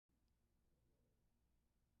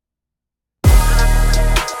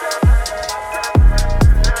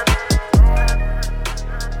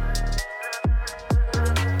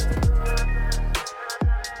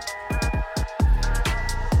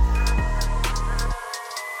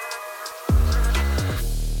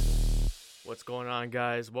going on,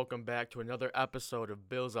 guys? Welcome back to another episode of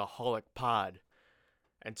Billsaholic Pod.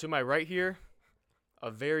 And to my right here, a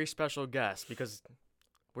very special guest because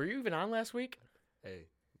were you even on last week? Hey,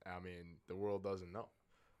 I mean, the world doesn't know.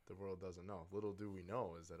 The world doesn't know. Little do we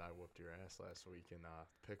know is that I whooped your ass last week in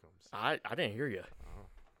Pick'ems. I didn't hear you.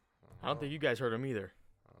 I don't think you guys heard him either.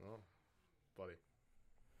 I don't know, buddy.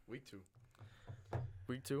 Week 2.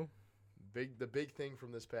 Week 2? The big thing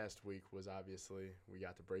from this past week was obviously we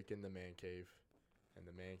got to break in the man cave, and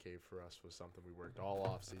the man cave for us was something we worked all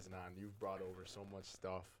off season on. You've brought over so much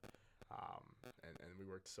stuff, and we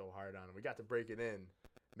worked so hard on it. We got to break it in,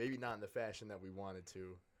 maybe not in the fashion that we wanted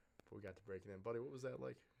to, but we got to break it in. Buddy, what was that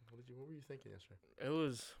like? What were you thinking yesterday? It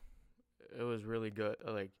was really good.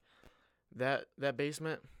 Like that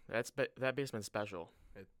basement. That basement's special.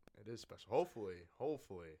 It is special.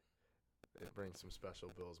 Hopefully. It brings some special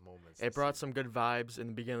Bills moments. It brought some good vibes in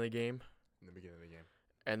the beginning of the game.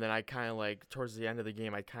 And then I kind of like, towards the end of the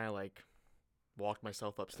game, I kind of like walked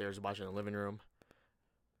myself upstairs watching the living room.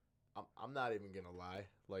 I'm not even going to lie.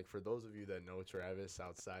 Like, for those of you that know Travis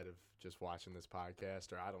outside of just watching this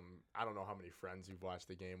podcast, or I don't know how many friends you've watched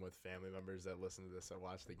the game with, family members that listen to this that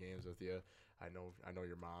watch the games with you. I know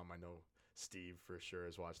your mom. I know Steve for sure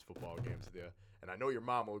has watched football games with you. And I know your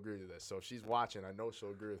mom will agree to this. So if she's watching, I know she'll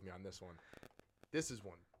agree with me on this one. This is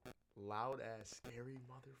one loud-ass, scary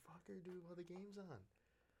motherfucker, dude, while the game's on.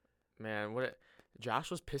 Man, Josh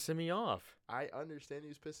was pissing me off. I understand he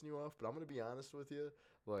was pissing you off, but I'm going to be honest with you.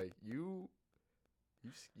 Like, you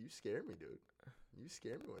scare me, dude. You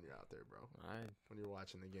scare me when you're out there, bro. When you're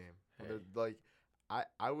watching the game. Hey. Like,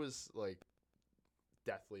 I was, like,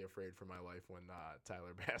 deathly afraid for my life when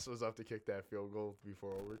Tyler Bass was up to kick that field goal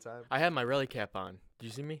before overtime. I had my rally cap on. Did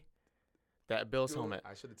you see me? That Bills helmet.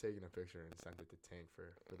 I should have taken a picture and sent it to Tank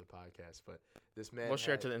for the podcast. But this man, We'll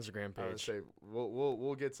share it to the Instagram I would page. say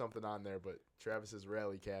we'll get something on there. But Travis's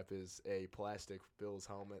rally cap is a plastic Bills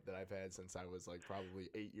helmet that I've had since I was like probably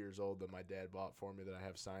 8 years old. That my dad bought for me. That I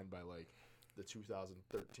have signed by like the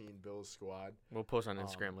 2013 Bills squad. We'll post on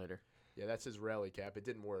Instagram later. Yeah, that's his rally cap. It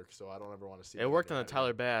didn't work, so I don't ever want to see It worked on the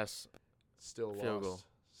Tyler Bass. Still field lost. goal.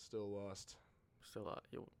 Still lost.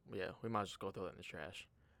 Yeah, we might just go throw that in the trash.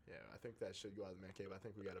 Yeah, I think that should go out of the man cave. I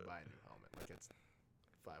think we got to buy a new helmet. Like, it's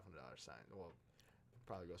 $500 sign. Well,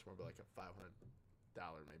 probably goes more, but like a $500,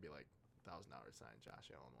 maybe like $1,000 sign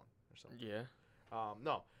Josh Allen one or something. Yeah.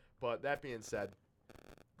 No, but that being said,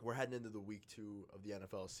 we're heading into the week 2 of the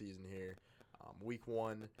NFL season here. Week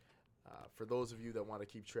 1, for those of you that want to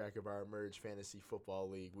keep track of our Emerge Fantasy Football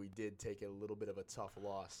League, we did take a little bit of a tough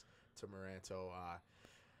loss to Moranto.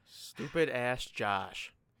 Stupid ass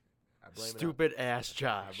Josh. I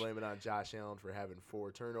blame it on Josh Allen for having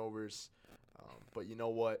 4 turnovers. But you know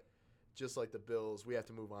what? Just like the Bills, we have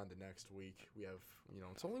to move on to next week. We have,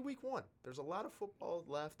 it's only week 1. There's a lot of football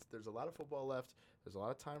left. There's a lot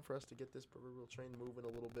of time for us to get this proverbial train moving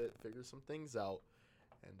a little bit, figure some things out.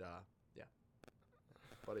 And, yeah.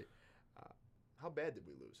 Buddy, how bad did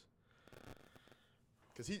we lose?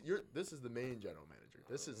 Because this is the main general manager.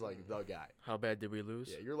 This is like the guy. How bad did we lose?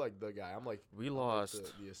 Yeah, you're like the guy. I'm like we lost. Like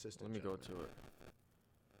the assistant. Let me go to it.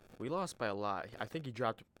 We lost by a lot. I think he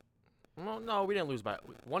dropped. Well, no, we didn't lose by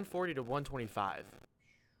 140 to 125.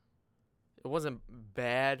 It wasn't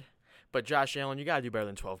bad, but Josh Allen, you gotta do better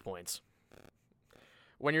than 12 points.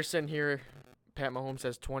 When you're sitting here, Pat Mahomes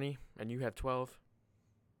has 20 and you have 12.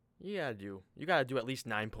 You gotta do at least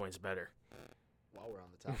 9 points better. While we're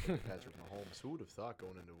on the topic of Patrick Mahomes, who would have thought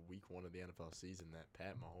going into week 1 of the NFL season that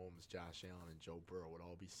Pat Mahomes, Josh Allen, and Joe Burrow would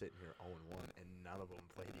all be sitting here 0-1 and none of them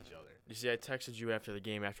played each other? You see, I texted you after the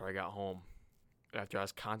game after I got home, after I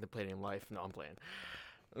was contemplating life. No, I'm playing.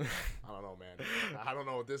 I don't know, man. I don't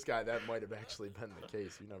know with this guy. That might have actually been the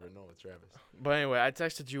case. You never know with Travis. But anyway, I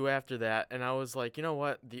texted you after that, and I was like, you know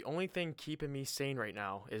what? The only thing keeping me sane right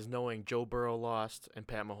now is knowing Joe Burrow lost and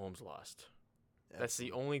Pat Mahomes lost. That's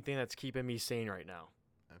the only thing that's keeping me sane right now.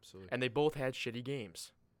 Absolutely. And they both had shitty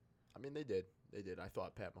games. I mean, they did. I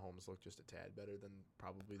thought Pat Mahomes looked just a tad better than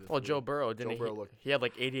probably the. Well, Joe Burrow didn't. He had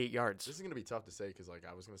like 88 yards. This is gonna be tough to say because, like,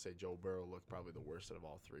 I was gonna say Joe Burrow looked probably the worst out of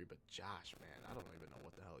all 3, but Josh, man, I don't even know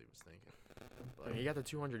what the hell he was thinking. I mean, he got the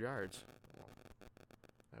 200 yards. Well,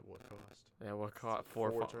 at what cost? Yeah, what cost?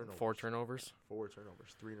 Four turnovers. 4 turnovers. 4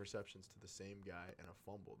 turnovers, 3 interceptions to the same guy, and a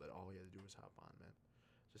fumble that all he had to do was hop on. Man,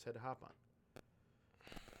 just had to hop on.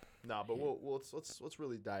 No, but let's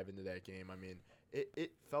really dive into that game. I mean,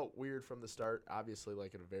 it felt weird from the start. Obviously,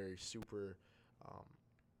 like in a very super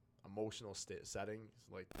emotional setting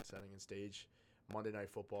and stage. Monday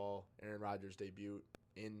Night Football, Aaron Rodgers' debut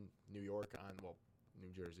in New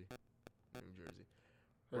Jersey.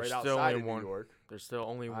 There's right still outside only of New one. York. There's still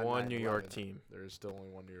only On one New York 9/11. team, There is still only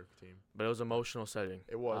one New York team. but it was an emotional setting.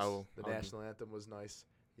 It was. I'll The give- national anthem was nice.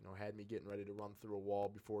 You know, had me getting ready to run through a wall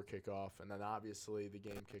before kickoff, and then obviously the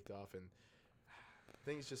game kicked off, and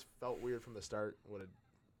things just felt weird from the start. What did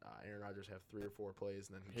Aaron Rodgers have 3 or 4 plays,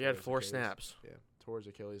 and then He had tore his 4 Achilles. snaps. Yeah, tore his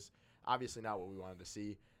Achilles. Obviously not what we wanted to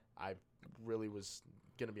see. I really was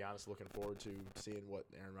gonna be honest, looking forward to seeing what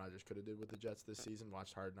Aaron Rodgers could have did with the Jets this season.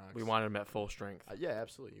 Watched Hard Knocks. We wanted him at full strength. Yeah,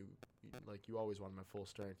 absolutely. You always want him at full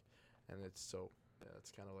strength, and it's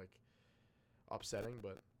kind of like upsetting,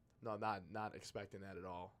 but no, not expecting that at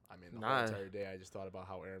all. I mean, the whole Nah. entire day I just thought about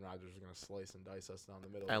how Aaron Rodgers was gonna slice and dice us down the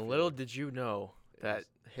middle. of And the little field. did you know It that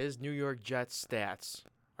was- his New York Jets stats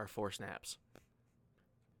are 4 snaps.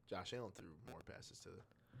 Josh Allen threw more passes to the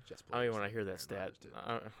Jets. I don't even players want to than hear that Aaron stat. Rodgers did. I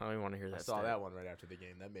don't even want to hear I that saw stat. that one right after the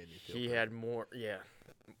game. That made me feel. He great. had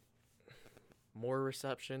more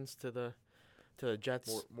receptions to the Jets.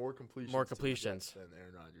 more completions. more to the completions. Jets than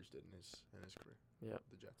Aaron Rodgers did in his career. Yep.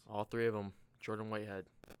 The Jets. All 3 of them. Jordan Whitehead.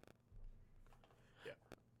 Yeah.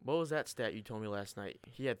 What was that stat you told me last night?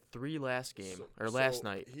 He had 3 last game So last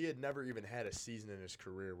night. He had never even had a season in his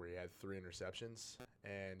career where he had 3 interceptions,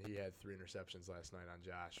 and he had 3 interceptions last night on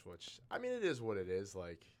Josh. Which I mean, it is what it is.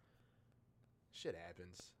 Like, shit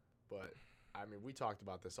happens. But I mean, we talked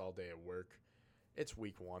about this all day at work. It's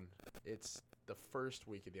week 1. It's the first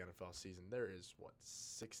week of the NFL season. There is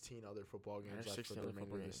 16 other football games There's left for 16 the other remainder of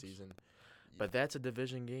football the games. season. But that's a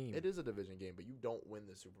division game. It is a division game, but you don't win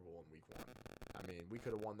the Super Bowl in week 1. I mean, we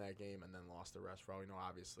could have won that game and then lost the rest for all we know.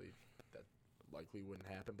 Obviously, that likely wouldn't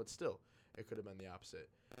happen, but still, it could have been the opposite.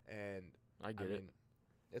 And I get it.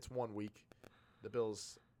 It's 1 week. The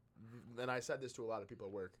Bills, and I said this to a lot of people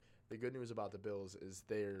at work. The good news about the Bills is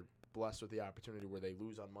they're blessed with the opportunity where they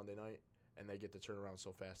lose on Monday night and they get to turn around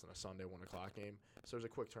so fast on a Sunday 1:00 game. So there's a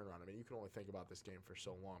quick turnaround. I mean, you can only think about this game for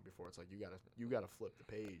so long before it's like you gotta flip the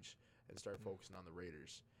page and start focusing on the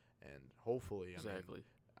Raiders. And hopefully, Exactly.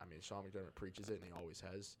 I mean, Sean McDermott preaches it, and he always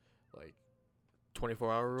has. Like,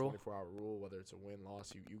 24-hour rule. 24-hour rule, whether it's a win,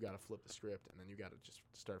 loss, you got to flip the script, and then you got to just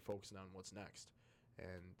start focusing on what's next.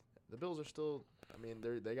 And the Bills are still, I mean,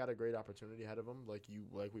 they got a great opportunity ahead of them. Like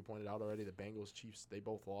we pointed out already, the Bengals, Chiefs, they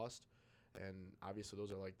both lost, and obviously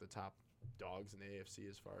those are like the top dogs in the AFC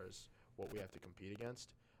as far as what we have to compete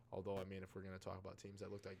against. Although, I mean, if we're going to talk about teams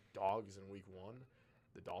that looked like dogs in week 1,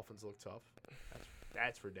 the Dolphins look tough.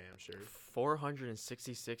 That's for damn sure.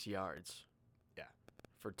 466 yards. Yeah.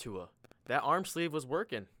 For Tua. That arm sleeve was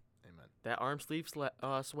working. Amen. That arm sleeve swag.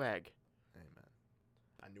 Amen.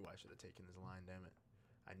 I knew I should have taken his line, damn it.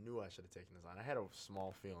 I knew I should have taken his line. I had a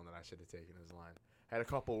small feeling that I should have taken his line. Had a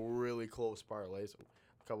couple really close parlays,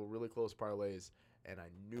 and I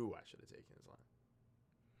knew I should have taken his line.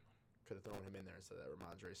 Could have thrown him in there instead of that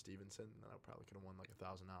Ramondre Stevenson, and then I probably could have won like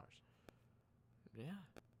 $1,000. Yeah.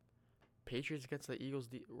 Patriots against the Eagles.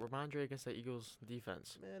 Ramondre against the Eagles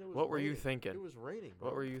defense. Man, it was What were you raining. thinking? It was raining, bro.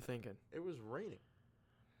 What were you thinking? It was raining.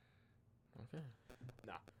 Okay.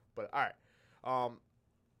 But all right,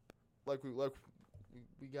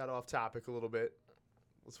 we got off topic a little bit.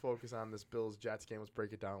 Let's focus on this Bills Jets game. Let's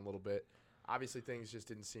break it down a little bit. Obviously, things just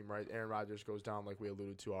didn't seem right. Aaron Rodgers goes down, like we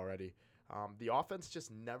alluded to already. The offense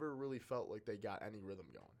just never really felt like they got any rhythm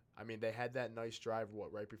going. I mean, they had that nice drive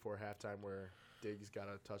right before halftime where Diggs got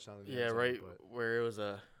a touchdown. In the Yeah, end zone, right. but Where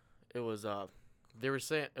they were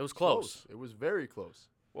saying it was close. It was very close.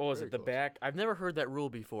 What was Very it? The close. back. I've never heard that rule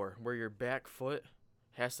before, where your back foot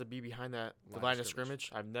has to be behind the line of scrimmage.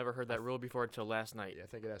 I've never heard that rule before until last night. Yeah, I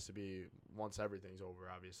think it has to be once everything's over.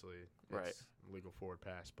 Obviously, Right. It's legal forward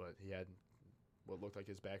pass, but he had what looked like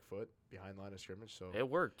his back foot behind line of scrimmage, so It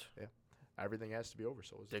worked. everything has to be over.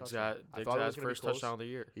 So it was a Diggs touchdown. got I Diggs thought it got was his gonna be first close. touchdown of the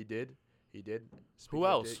year. He did. Speaking Who of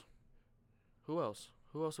else? Diggs- Who else?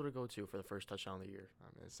 Who else would it go to for the first touchdown of the year? I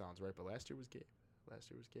mean, it sounds right, but last year was Gabe.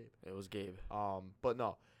 It was Gabe. But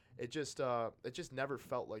no, it just never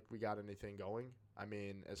felt like we got anything going. I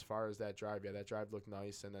mean, as far as that drive, that drive looked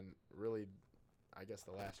nice, and then really, I guess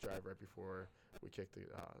the last drive right before we kicked the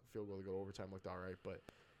field goal to go to overtime looked all right. But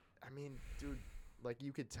I mean, dude, like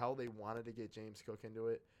you could tell they wanted to get James Cook into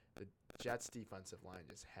it. The Jets defensive line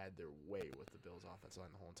just had their way with the Bills offensive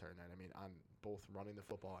line the whole entire night. I mean, on both running the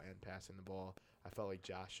football and passing the ball, I felt like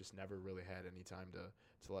Josh just never really had any time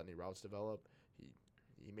to let any routes develop.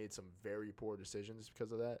 He made some very poor decisions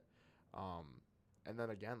because of that. And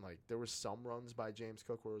then again, like there was some runs by James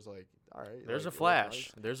Cook where it was like, all right, There's like, a it looked flash.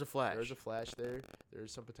 nice. There's a flash. There's a flash there.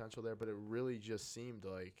 There's some potential there, but it really just seemed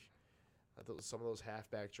like some of those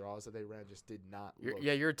halfback draws that they ran just did not look.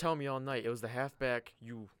 You're telling me all night. It was the halfback.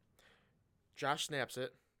 Josh snaps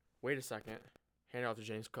it. Wait a second. hand it off to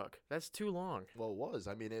James Cook. That's too long. Well, it was.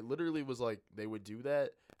 I mean, it literally was like they would do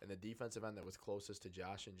that, and the defensive end that was closest to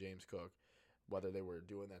Josh and James Cook, whether they were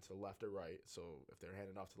doing that to the left or right. So if they're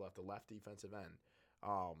handing off to the left defensive end,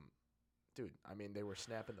 dude, I mean, they were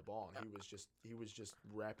snapping the ball, and he was just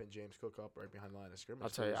wrapping James Cook up right behind the line of scrimmage. I'll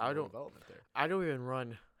tell you, I don't even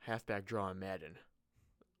run halfback draw in Madden.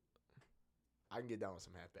 I can get down with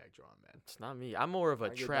some halfback draw on Madden. It's not me. I'm more of a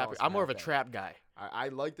trap. I'm more of a trap guy. I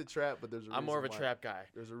like the trap, but I'm more of a trap guy.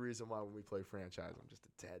 There's a reason why when we play franchise, I'm just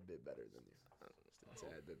a tad bit better than you. Just a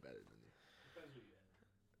tad bit better than you.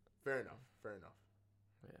 Fair enough.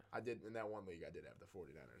 Yeah. I did in that one league. I did have the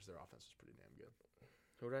 49ers. Their offense was pretty damn good.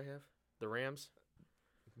 Who did I have? The Rams.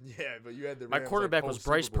 Yeah, but you had the Rams, my quarterback was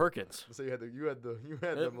Bryce Perkins. So you had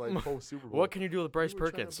them like post Super Bowl. What can you do with Bryce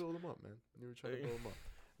Perkins? You were trying to build them up, man. You were trying to build them up.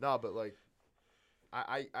 No, but like,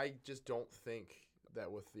 I just don't think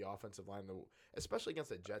that with the offensive line, especially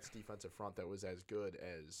against the Jets defensive front that was as good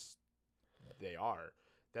as they are,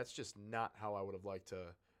 that's just not how I would have liked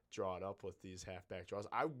to draw it up with these halfback draws.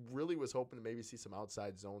 I really was hoping to maybe see some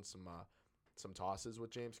outside zone, some tosses with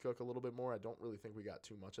James Cook a little bit more. I don't really think we got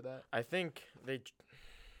too much of that. I think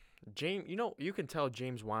James, you can tell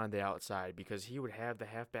James wanted the outside because he would have the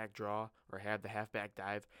halfback draw or have the halfback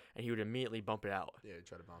dive, and he would immediately bump it out. Yeah, he'd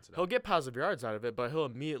try to bounce it out. He'll get positive yards out of it, but he'll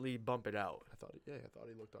immediately bump it out. I thought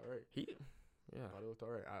he looked all right. I thought he looked all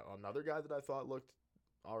right. Another guy that I thought looked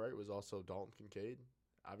all right was also Dalton Kincaid.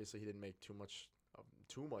 Obviously, he didn't make too much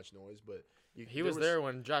noise, but he was there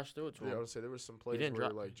when Josh threw it to him. I would say there was some plays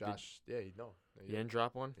where Josh. He didn't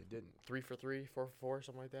drop one. He didn't. 3 for 3, 4 for 4,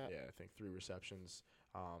 something like that. Yeah, I think 3 receptions.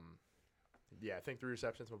 I think 3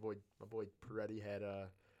 receptions. My boy Peretti had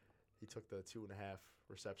he took the 2.5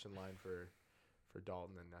 reception line for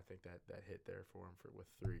Dalton, and I think that hit there for him with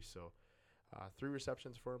 3. So 3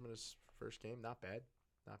 receptions for him in his first game. Not bad.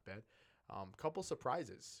 Couple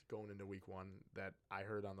surprises going into week 1 that I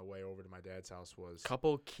heard on the way over to my dad's house was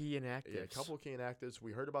couple key inactives. Yeah, couple key inactives.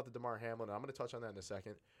 We heard about the DeMar Hamlin. I'm going to touch on that in a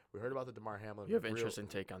second. We heard about the DeMar Hamlin. You have an interesting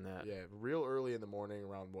take on that. Yeah, real early in the morning,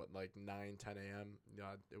 around 9, 10 a.m.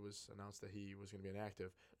 It was announced that he was going to be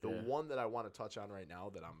inactive. The one that I want to touch on right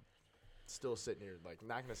now that I'm still sitting here, like,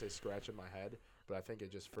 not going to say scratching my head, but I think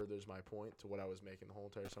it just furthers my point to what I was making the whole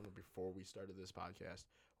entire summer before we started this podcast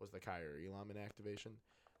was the Kaiir Elam inactivation.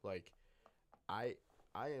 Like, I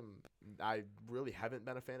really haven't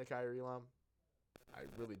been a fan of Kaiir Elam. I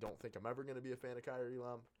really don't think I'm ever going to be a fan of Kaiir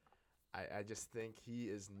Elam. I just think he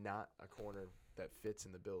is not a corner that fits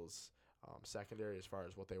in the Bills' secondary as far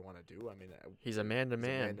as what they want to do. I mean, he's a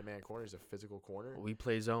man-to-man. He's a man-to-man corner. He's a physical corner. We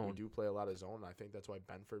play zone. We do play a lot of zone. And I think that's why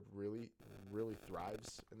Benford really, really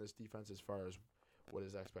thrives in this defense as far as what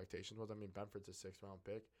his expectations was. I mean, Benford's a 6th-round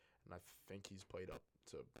pick, and I think he's played up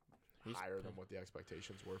to higher than what the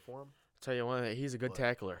expectations were for him. I'll tell you what, he's a good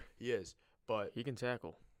tackler. He is, but he can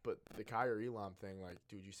tackle. But the Kaiir Elam thing, like,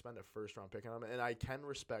 dude, you spend a 1st-round pick on him, and I can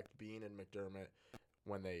respect Bean and McDermott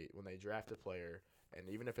when they draft a player, and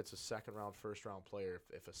even if it's a 2nd-round, 1st-round player,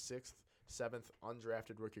 if a 6th, 7th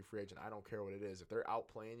undrafted rookie free agent, I don't care what it is, if they're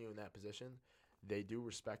outplaying you in that position, they do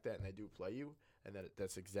respect that and they do play you, and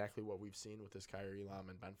that's exactly what we've seen with this Kaiir Elam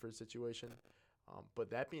and Benford situation. But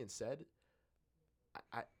that being said,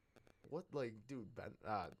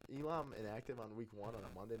 Elam inactive on week 1 on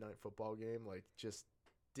a Monday Night Football game, like, just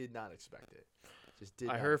did not expect it.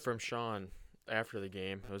 I heard from Sean after the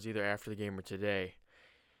game. It was either after the game or today.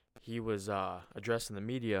 He was addressing the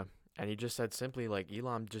media, and he just said simply, like,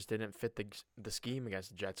 Elam just didn't fit the scheme against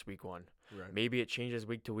the Jets week 1. Right. Maybe it changes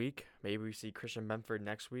week to week. Maybe we see Christian Benford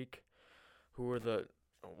next week. Who are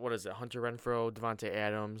Hunter Renfrow, Devontae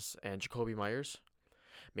Adams, and Jacoby Myers?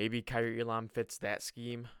 Maybe Kaiir Elam fits that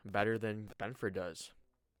scheme better than Benford does.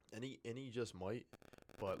 And he just might,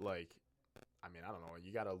 but, like, I mean, I don't know.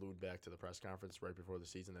 You got to allude back to the press conference right before the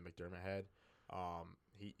season that McDermott had.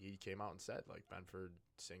 He came out and said, like, Benford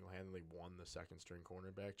single-handedly won the 2nd-string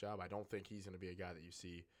cornerback job. I don't think he's going to be a guy that you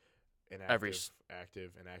see inactive,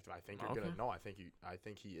 active. I think you're going to – no, I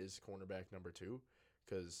think he is cornerback number 2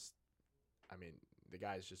 because, I mean, the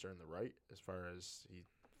guy's just earned the right as far as he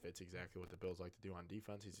fits exactly what the Bills like to do on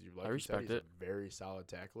defense. He's a very solid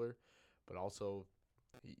tackler, but also –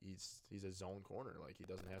 He's a zone corner. Like, he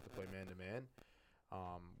doesn't have to play man-to-man,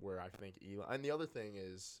 where I think Elam – and the other thing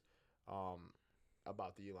is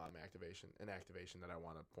about the Elam inactivation that I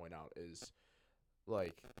want to point out is,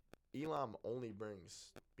 like, Elam only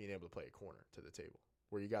brings being able to play a corner to the table,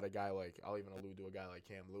 where you got a guy like – I'll even allude to a guy like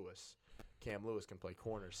Cam Lewis. Cam Lewis can play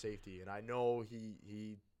corner, safety, and I know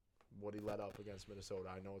what he let up against Minnesota.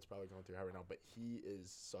 I know it's probably going through hard right now, but he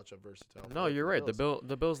is such a versatile player. No, you're right.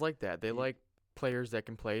 The Bills like that. They like players that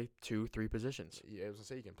can play 2-3 positions. Yeah, I was gonna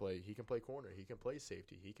say he can play. He can play corner. He can play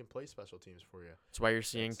safety. He can play special teams for you. That's why you're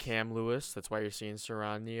seeing Cam Lewis. That's why you're seeing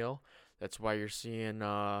Saran Neal. That's why you're seeing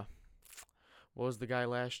what was the guy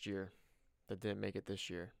last year that didn't make it this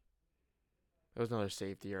year? It was another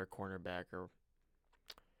safety or a cornerback or.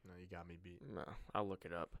 No, you got me beat. No, I'll look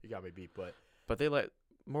it up. You got me beat, but they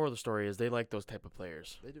more of the story is they like those type of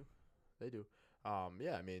players. They do.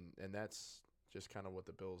 Yeah, I mean, and that's just kind of what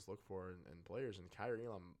the Bills look for in players. And Kyrie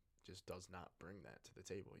Elam just does not bring that to the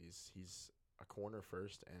table. He's a corner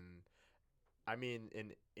first, and I mean,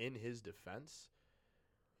 in his defense,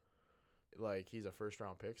 like he's a first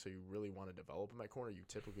round pick, so you really want to develop him at corner. You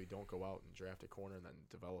typically don't go out and draft a corner and then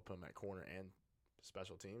develop him at corner and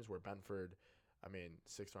special teams. Where Benford, I mean,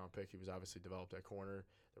 6th round pick, he was obviously developed at corner.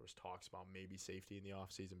 There was talks about maybe safety in the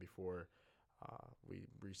offseason before we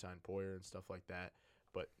re-signed Poyer and stuff like that.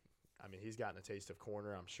 But, I mean, he's gotten a taste of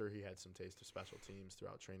corner. I'm sure he had some taste of special teams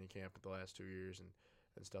throughout training camp the last 2 years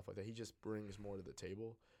and stuff like that. He just brings more to the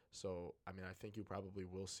table. So, I mean, I think you probably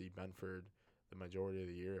will see Benford the majority of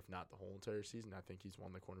the year, if not the whole entire season. I think he's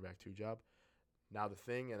won the cornerback 2 job. Now, the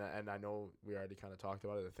thing, and I know we already kind of talked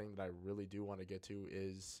about it, the thing that I really do want to get to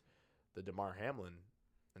is the Damar Hamlin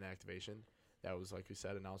inactivation. That was, like we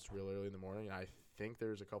said, announced real early in the morning, and I think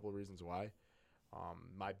there's a couple of reasons why.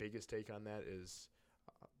 My biggest take on that is,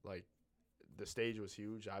 like, the stage was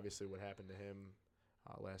huge. Obviously, what happened to him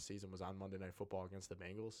last season was on Monday Night Football against the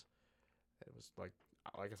Bengals. It was, like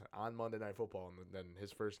I said, on Monday Night Football, and then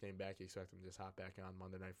his first game back, you expect him to just hop back on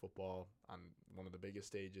Monday Night Football on one of the biggest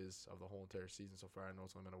stages of the whole entire season so far. I know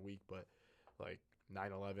it's only been a week, but, like,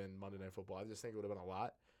 9/11, Monday Night Football, I just think it would have been a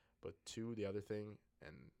lot. But, 2, the other thing,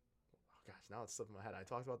 and gosh, now it's slipping my head. I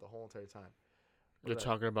talked about the whole entire time. You're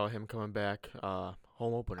talking about him coming back,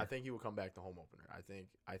 home opener. I think he will come back to home opener. I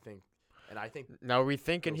think. Now, are we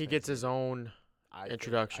thinking he gets his own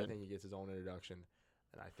introduction? I think he gets his own introduction,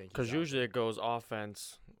 and I think because usually it goes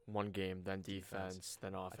offense one game, then defense,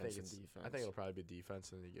 then offense and defense. I think it'll probably be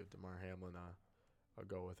defense, and then you give Damar Hamlin a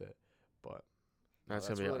go with it. But that's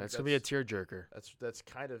gonna be a tearjerker.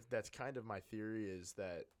 That's kind of my theory is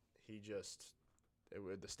that he just.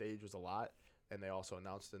 The stage was a lot, and they also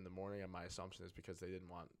announced it in the morning, and my assumption is because they didn't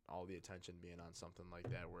want all the attention being on something like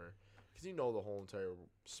that because the whole entire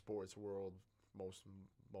sports world,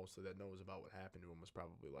 mostly that knows about what happened to him was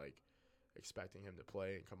probably, like, expecting him to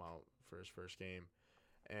play and come out for his first game.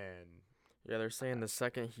 And yeah, they're saying the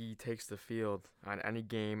second he takes the field on any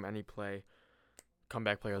game, any play,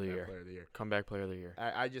 comeback player of the year. Comeback player of the year.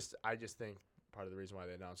 I just think part of the reason why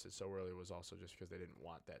they announced it so early was also just because they didn't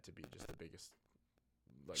want that to be just the biggest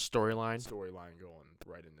storyline going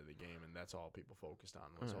right into the game, and that's all people focused on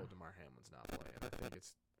was Damar Hamlin's not playing. I think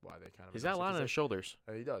it's why they kind of he's got a lot on his shoulders.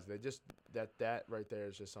 He does. They just that right there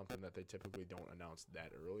is just something that they typically don't announce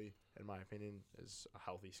that early. In my opinion, is a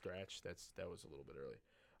healthy scratch. That was a little bit early.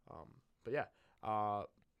 But yeah,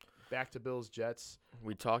 back to Bills Jets.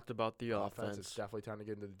 We talked about the offense. It's definitely time to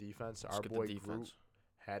get into the defense. Let's Our boy Groot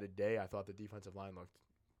had a day. I thought the defensive line looked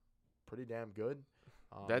pretty damn good.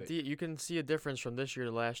 You can see a difference from this year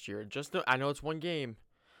to last year. I know it's one game,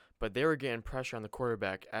 but they were getting pressure on the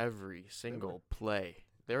quarterback every single play.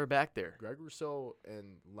 They were back there. Greg Rousseau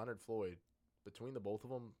and Leonard Floyd, between the both of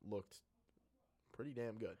them, looked pretty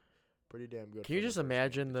damn good. Can you just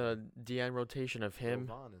imagine the DN rotation of him?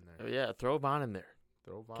 Throw Vaughn in there. Yeah, throw Vaughn in there.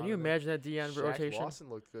 Can you imagine that DN rotation? Shaq Lawson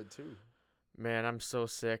looked good too. Man, I'm so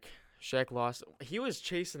sick. Shaq Lawson. He was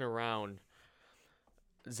chasing around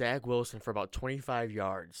Zach Wilson for about 25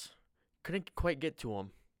 yards. Couldn't quite get to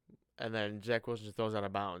him. And then Zach Wilson just throws out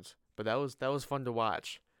of bounds. But that was fun to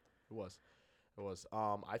watch. It was.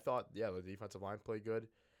 I thought, the defensive line played good.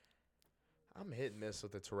 I'm hit and miss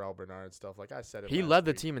with the Terrell Bernard stuff. Like I said, he led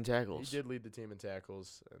the team in tackles. He did lead the team in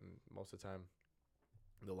tackles, and most of the time,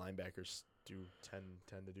 the linebackers do tend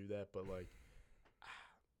to do that. But, like,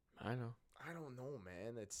 I know. I don't know,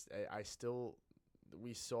 man.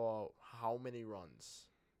 We saw how many runs.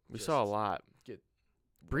 We saw a lot.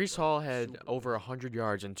 Breece Hall had over 100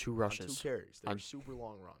 yards and 2 rushes. On 2 carries. They were super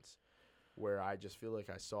long runs. Where I just feel like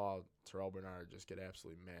I saw Terrell Bernard just get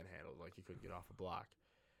absolutely manhandled, like he couldn't get off a block.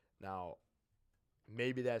 Now,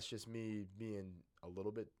 maybe that's just me being a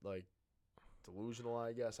little bit, like, delusional,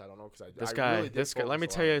 I guess. I don't know. This guy, let me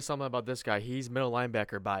tell you something about this guy. He's middle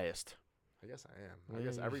linebacker biased. I guess I am. I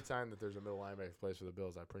guess every time that there's a middle linebacker that plays for the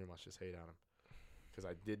Bills, I pretty much just hate on him. Because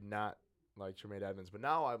I did not like Tremaine Edmonds. But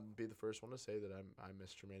now I'll be the first one to say that I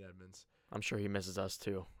miss Tremaine Edmonds. I'm sure he misses us,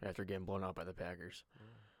 too, after getting blown out by the Packers.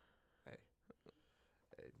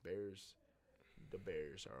 Hey, Bears. The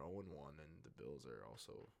Bears are 0-1, and the Bills are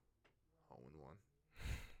also 0-1.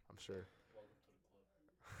 I'm sure.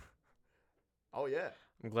 Oh yeah.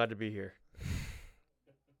 I'm glad to be here.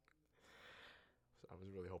 I was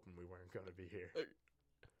really hoping we weren't gonna be here,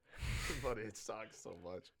 but it sucks so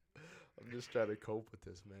much. I'm just trying to cope with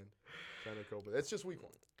this, man. It's just week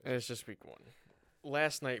 1. It's just week 1.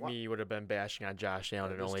 Last night, me would have been bashing on Josh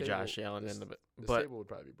Allen and only Josh Allen in the. This But table would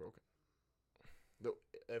probably be broken. No,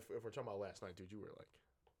 if we're talking about last night, dude, you were like,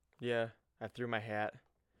 yeah, I threw my hat.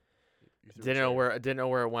 you threw a Didn't know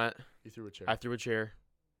where it went. You threw a chair. I threw a chair.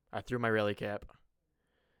 I threw my rally cap.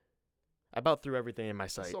 I about threw everything in my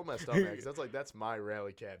sight. That's so messed up, man. Because that's my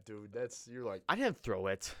rally cap, dude. You're like. I didn't throw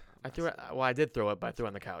it. I threw it. Well, I did throw it, but I threw it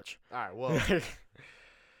on the couch. All right. Well,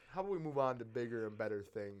 how about we move on to bigger and better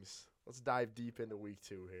things? Let's dive deep into week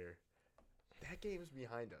 2 here. That game's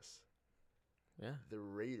behind us. Yeah. The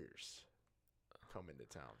Raiders come into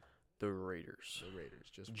town. The Raiders.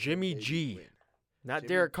 Just Jimmy win, G. win. Not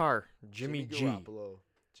Derek Carr. Jimmy G. Garoppolo,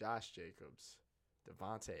 Josh Jacobs,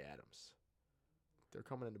 Devontae Adams. They're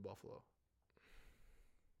coming into Buffalo.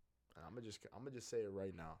 And I'm gonna just say it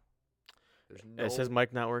right now. There's no. It says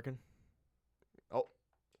Mike not working. Oh,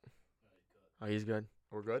 he's good.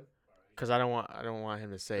 we're good. Cause I don't want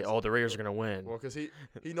him to say, "Oh, the Raiders are gonna win." Well, because he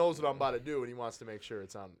knows what I'm about to do, and he wants to make sure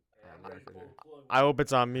it's on record here. I hope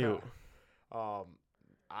it's on mute.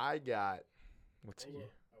 I got. What's he?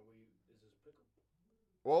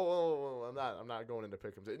 Whoa! I'm not going into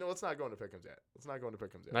Pick'ems. No, let's not go into Pick'ems yet.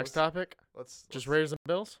 Next topic. Let's Raiders and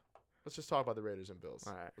Bills. Let's just talk about the Raiders and Bills.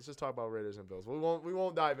 All right. Let's just talk about Raiders and Bills. We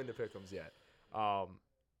won't dive into Pick'ems yet.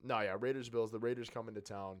 Raiders Bills. The Raiders come into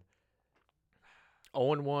town.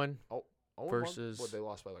 0-1. Versus. What, they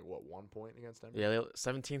lost by 1 point against Denver? Yeah,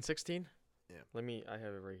 17-16. Yeah. I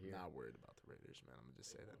have it right here. Not worried about the Raiders, man. I'm gonna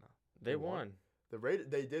just say that now. They won.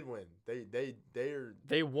 They did win.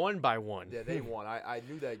 They won by 1. Yeah, they won. I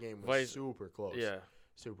knew that game was super close. Yeah.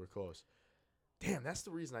 Super close. Damn, that's the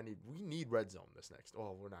reason we need red zone this next.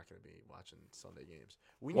 Oh, we're not going to be watching Sunday games.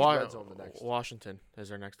 We need red zone the next. Washington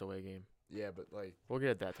is our next away game. Yeah, but we'll get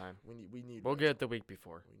it that time. We need. We'll get it the week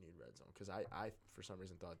before. We need red zone because I for some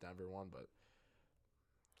reason thought Denver won, but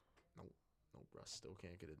no, Russ still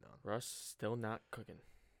can't get it done. Russ still not cooking.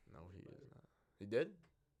 No, he is not. He did?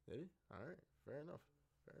 Did he? All right, fair enough.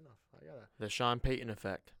 I gotta. The Sean Payton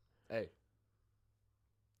effect. Hey,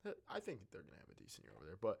 I think they're gonna have a decent year over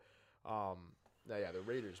there, but yeah, the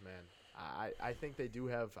Raiders, man. I think they do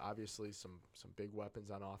have obviously some big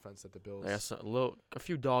weapons on offense that the Bills. They got a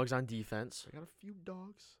few dogs on defense. They got a few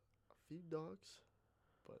dogs,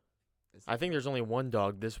 but I think there's only one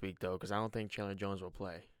dog this week though, because I don't think Chandler Jones will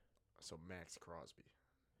play. So Max Crosby,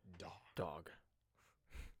 dog.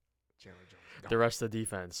 Chandler Jones, dog. The rest of the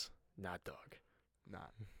defense, not dog.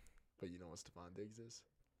 Not. But you know what Stephon Diggs is?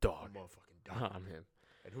 Dog. A motherfucking dog. I'm him.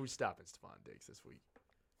 And who's stopping Stephon Diggs this week?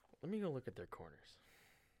 Let me go look at their corners.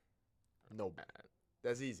 No.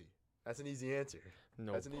 That's easy. That's an easy answer.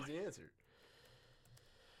 No. That's an easy answer.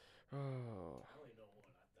 Oh. I only know one.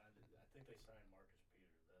 I think they signed Marcus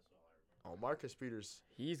Peters. That's all I remember. Oh, Marcus Peters.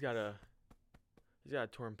 He's got a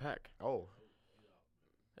torn pec. Oh.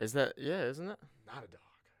 Isn't it? Not a dog.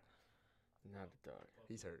 Not a dog.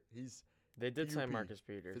 He's hurt. They did PUP, sign Marcus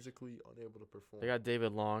Peters. Physically unable to perform. They got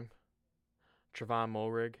David Long, Trevon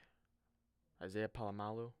Moehrig, Isaiah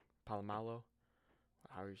Palomalo.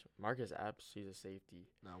 Marcus Epps, he's a safety.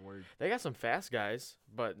 Not worried. They got some fast guys,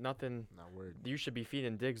 but nothing. Not worried. You should be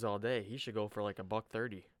feeding Diggs all day. He should go for like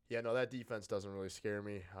 $130. Yeah, no, that defense doesn't really scare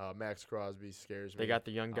me. Max Crosby scares me. They got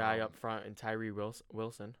the young guy up front and Tyree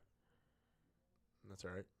Wilson. That's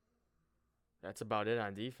all right. That's about it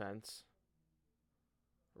on defense.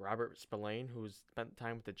 Robert Spillane, who's spent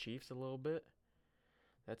time with the Chiefs a little bit.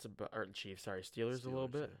 Steelers a little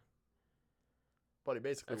bit. Yeah. Buddy,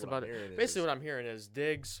 basically That's what about I'm hearing it. Basically, what I'm hearing is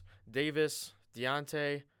Diggs, Davis,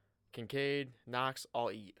 Deontay, Kincaid, Knox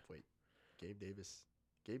all eat. Wait, Gabe Davis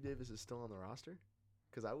is still on the roster?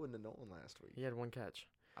 Because I wouldn't have known last week. He had one catch.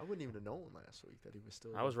 I wouldn't even have known last week that he was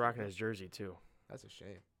still. I was rocking his jersey too. That's a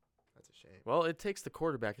shame. Well, it takes the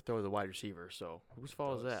quarterback to throw to the wide receiver, so whose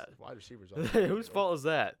fault is that? Wide receivers. Whose fault is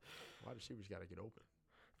that? Wide receivers got to get open.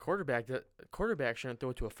 Quarterback shouldn't throw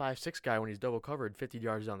it to a 5'6" guy when he's double covered 50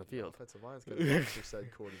 yards down the field. Offensive line's got to extra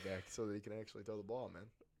said quarterback so that he can actually throw the ball, man.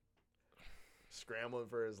 Scrambling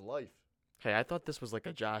for his life. Hey, I thought this was like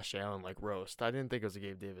a Josh Allen roast. I didn't think it was a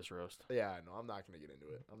Gabe Davis roast. Yeah, no, I'm not gonna get into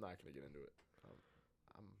it.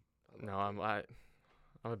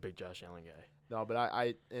 I'm a big Josh Allen guy. No, but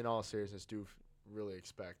I in all seriousness, do really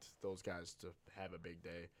expect those guys to have a big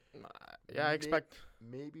day. Yeah, I expect.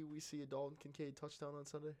 Maybe we see a Dalton Kincaid touchdown on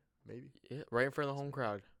Sunday. Maybe. Yeah, right in front of the home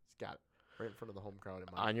crowd. He's got it right in front of the home crowd.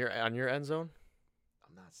 On your end zone.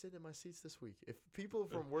 I'm not sitting in my seats this week. If people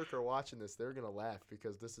from work are watching this, they're gonna laugh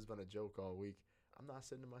because this has been a joke all week. I'm not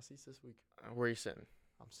sitting in my seats this week. Where are you sitting?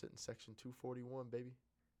 I'm sitting section 241, baby.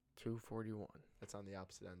 241. That's on the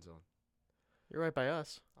opposite end zone. You're right by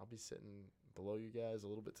us. I'll be sitting below you guys, a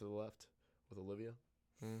little bit to the left, with Olivia.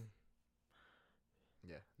 Mm.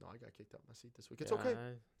 Yeah, no, I got kicked out my seat this week. It's okay.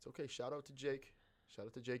 It's okay. Shout out to Jake. Shout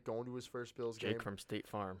out to Jake going to his first Bills game. Jake from State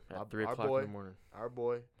Farm at Our- 3 our o'clock boy. in the morning. Our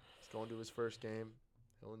boy is going to his first game.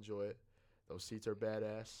 He'll enjoy it. Those seats are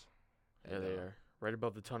badass. Yeah, And, they are. Right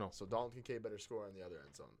above the tunnel. So Dalton Kincaid better score on the other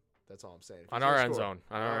end zone. That's all I'm saying. If On he's our gonna end score, zone.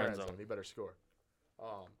 On our end zone. he better score.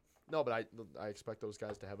 No, but I expect those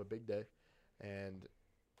guys to have a big day, and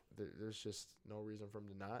there's just no reason for them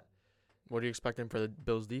to not. What are you expecting for the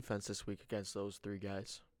Bills defense this week against those three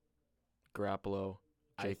guys? Garoppolo,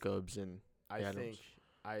 I th- Jacobs, and I Adams.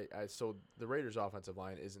 think so the Raiders' offensive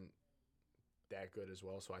line isn't that good as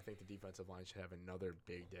well, so I think the defensive line should have another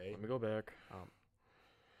big day. let me go back.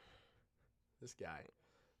 This guy,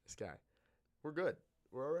 we're good.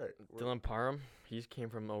 We're all right. Dylan Parham, he came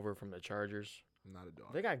over from the Chargers. I'm not a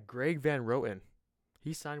dog. They got Greg Van Roten.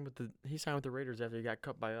 He signed with the Raiders after he got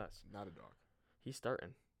cut by us. Not a dog. He's starting.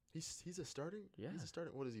 He's a starting. Yeah. He's a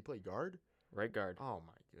starting. What does he play? Guard. Right guard. Oh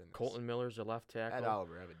my goodness. Colton Miller's a left tackle. Ed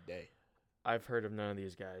Oliver have a day. I've heard of none of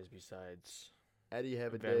these guys besides. Eddie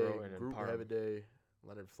have a Van day. Roten and Group Parham. have a day.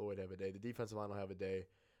 Leonard Floyd have a day. The defensive line will have a day.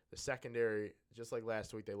 The secondary, just like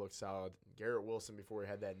last week, they looked solid. Garrett Wilson, before he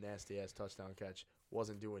had that nasty-ass touchdown catch,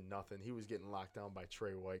 wasn't doing nothing. He was getting locked down by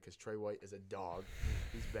Trey White because Trey White is a dog.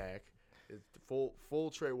 He's back. It's full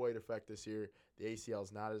Trey White effect this year. The ACL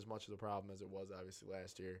is not as much of the problem as it was, obviously,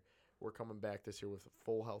 last year. We're coming back this year with a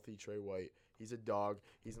full, healthy Trey White. He's a dog.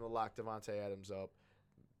 He's going to lock Devontae Adams up.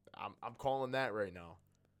 I'm calling that right now.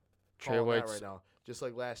 Trey Calling that White's right now. Just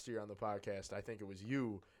like last year on the podcast, I think it was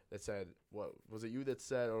you that said, what was it you that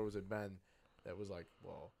said, or was it Ben that was like,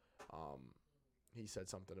 well, he said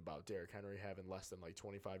something about Derrick Henry having less than like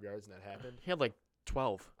 25 yards, and that happened. he had like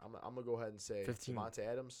 12. I'm going to go ahead and say 15. Devontae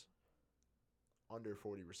Adams, under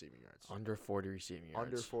 40 receiving yards. Under 40 receiving yards.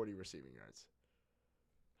 Under 40 receiving yards.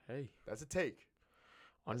 Hey. That's a take.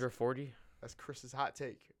 Under 40? That's Chris's hot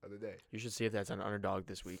take of the day. You should see if that's an underdog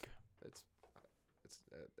this week. It's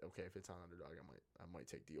okay if it's on underdog. I might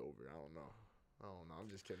take the over. I don't know. I'm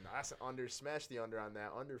just kidding. I said under. Smash the under on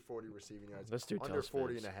that. Under 40 receiving yards. Let's do Under Tell's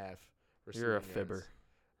 40 fibs. and a half receiving You're a yards. fibber.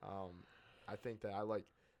 I think that I like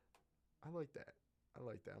that. I'm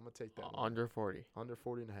gonna take that. one. Under 40. Under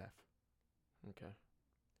 40 and a half. Okay.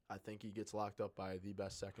 I think he gets locked up by the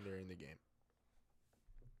best secondary in the game.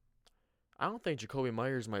 I don't think Jacoby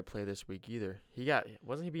Myers might play this week either.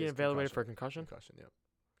 Wasn't he being His evaluated for concussion? Concussion, yep.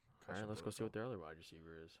 All right, let's go see what protocol. their other wide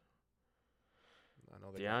receiver is. I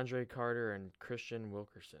know they got, DeAndre Carter and Christian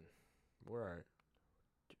Wilkerson. we're all right.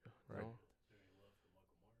 Right. No?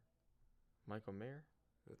 Michael Mayer?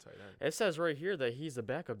 The tight end. It says right here that he's the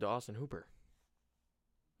backup to Austin Hooper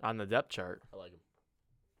on the depth chart. I like him.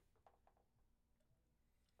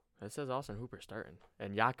 It says Austin Hooper starting.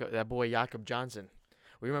 And that boy Jakob Johnson.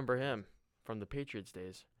 We remember him from the Patriots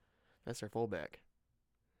days. That's their fullback.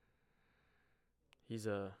 He's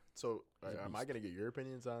a... So, He's a am I beast. going to get your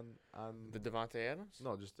opinions on The Devontae Adams?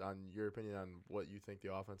 No, just on your opinion on what you think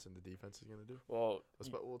the offense and the defense is going to do? Well, It's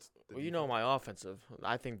the you know defense. my offensive.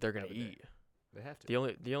 I think they're going to Have a day. eat. They have to.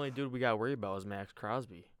 The only dude we got to worry about is Max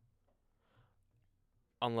Crosby.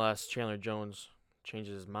 Unless Chandler Jones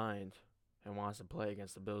changes his mind and wants to play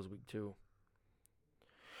against the Bills week 2.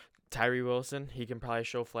 Tyree Wilson, he can probably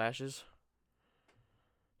show flashes.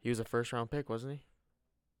 He was a first-round pick, wasn't he?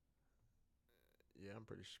 Yeah, I'm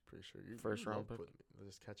pretty sure. You First round love pick.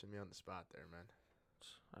 just catching me on the spot there, man.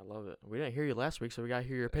 I love it. We didn't hear you last week, so we got to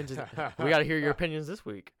hear your opinions. We got to hear your opinions this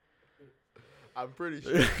week. I'm pretty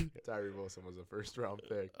sure Tyree Wilson was a first-round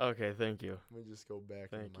pick. Okay, thank you. Let me just go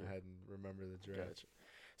back Thank in my you. head and remember the draft. Gotcha.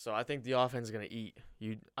 So I think the offense is going to eat.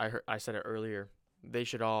 I said it earlier. They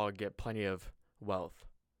should all get plenty of wealth.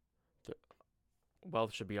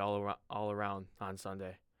 Wealth should be all around on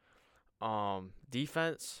Sunday.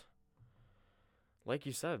 Defense, like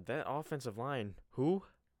you said, that offensive line. Who?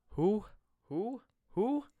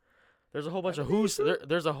 There's a whole bunch of who's.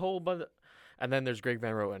 There's a whole bunch, and then there's Greg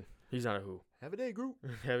Van Roten. He's not a who. Have a day, group.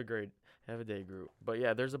 Have a day, group. But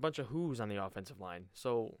yeah, there's a bunch of who's on the offensive line.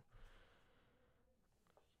 So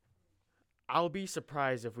I'll be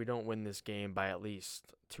surprised if we don't win this game by at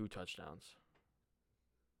least 2 touchdowns.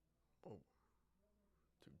 2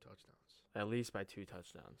 touchdowns. At least by 2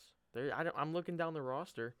 touchdowns. I'm looking down the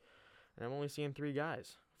roster, and I'm only seeing 3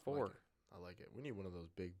 guys. 4. I like it. We need one of those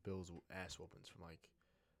big Bills ass whoopings from like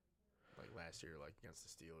last year, like against the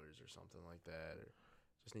Steelers or something like that. Or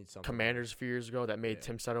Just need something. Commanders a few years ago that made Yeah.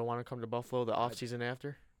 Tim Settle want to come to Buffalo the offseason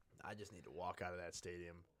after. I just need to walk out of that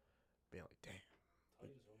stadium being like, damn.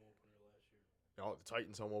 Titans home opener last year. Oh, the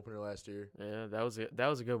Titans home opener last year. Yeah, that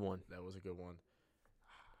was a good one. That was a good one.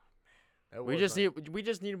 That We was just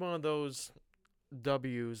nice. need one of those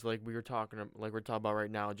W's like we're talking about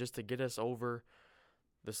right now, just to get us over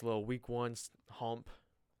this little week 1 hump,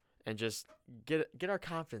 and just get our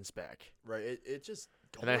confidence back. Right. It just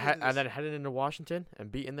And then heading into Washington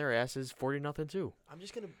and beating their asses 40-0 too. I'm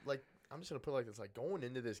just gonna put it like this. Like going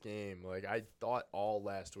into this game, like I thought all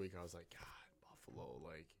last week, I was like, God, Buffalo,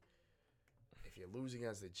 like if you lose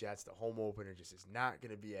against the Jets, the home opener just is not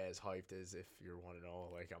gonna be as hyped as if you're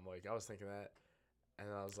 1-0. Like I was thinking that, and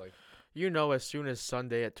I was like, As soon as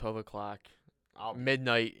Sunday at 12 o'clock, I'll be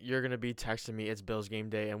midnight, you're gonna be texting me it's Bills game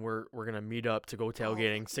day, and we're gonna meet up to go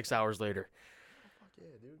tailgating 6 hours later. fuck yeah,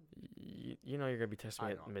 dude. You're gonna be texting me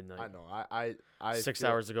I at know. midnight. I know. I 6 feel-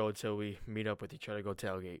 hours ago until we meet up with each other to go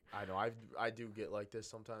tailgate. I know. I do get like this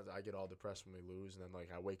sometimes. I get all depressed when we lose, and then like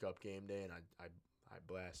I wake up game day and I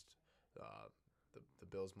blast the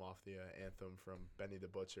Bills Mafia anthem from Benny the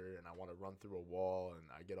Butcher, and I want to run through a wall, and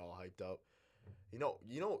I get all hyped up. You know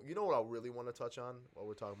what I really want to touch on while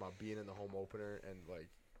we're talking about being in the home opener and like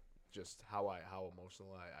just how emotional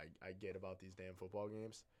I get about these damn football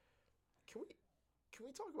games. Can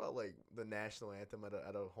we talk about like the national anthem at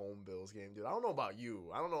a home Bills game, dude? I don't know about you.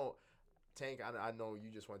 I don't know, Tank. I know you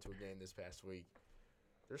just went to a game this past week.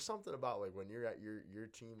 There's something about like when you're at your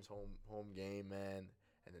team's home game, man,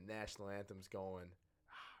 and the national anthem's going.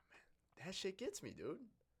 Man, that shit gets me, dude.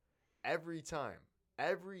 Every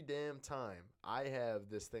damn time, I have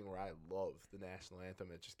this thing where I love the national anthem.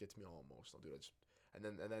 It just gets me all emotional, dude. And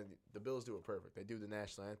then the Bills do it perfect. They do the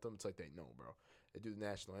national anthem. It's like they know, bro. They do the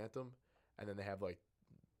national anthem, and then they have like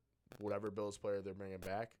whatever Bills player they're bringing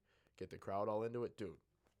back, get the crowd all into it, dude.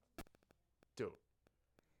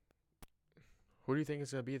 Who do you think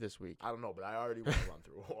it's gonna be this week? I don't know, but I already want to run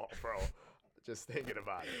through a wall, bro. Just thinking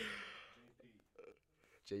about it.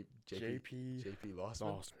 JP JP Losman.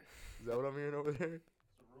 Losman. Is that what I'm hearing over there?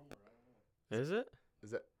 It's a rumor. I don't know. Is it?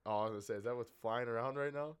 Is that? Oh, I was gonna say, is that what's flying around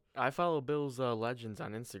right now? I follow Bills Legends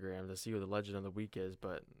on Instagram to see who the legend of the week is,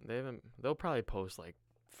 but they'll probably post like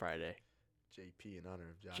Friday. JP in honor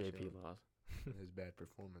of Josh JP Allen lost. and his bad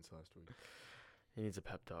performance last week. He needs a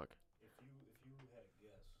pep talk. If you had a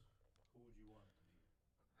guess, who would you want it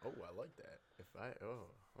to be? Oh, I like that.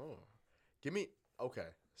 Give me okay.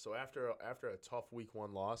 So after a tough week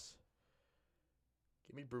 1 loss,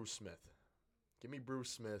 give me Bruce Smith. Give me Bruce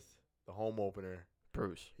Smith, the home opener.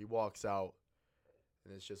 Bruce. He walks out,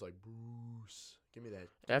 and it's just like Bruce. Give me that.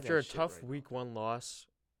 After a shit tough right now. week 1 loss,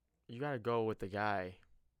 you gotta go with the guy.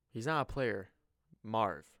 He's not a player.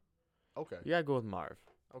 Marv. Okay. You gotta go with Marv.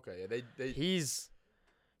 Okay. Yeah, they He's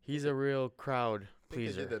a real crowd I think they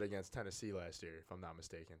pleaser. did that against Tennessee last year, if I'm not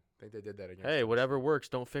mistaken. I think they did that against. Hey, Tennessee. whatever works,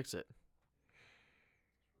 don't fix it.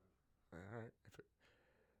 All right.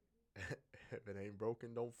 If it ain't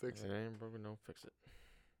broken, don't fix If it. it ain't broken, don't fix it.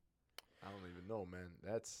 I don't even know, man.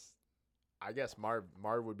 I guess Marv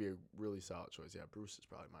would be a really solid choice. Yeah, Bruce is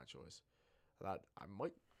probably my choice. I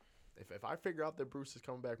might, if I figure out that Bruce is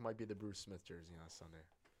coming back, might be the Bruce Smith jersey on Sunday.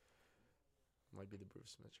 Might be the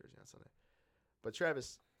Bruce Smith jersey on Sunday. But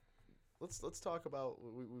Travis, let's talk about.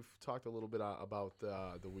 We've talked a little bit about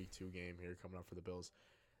the week 2 game here coming up for the Bills.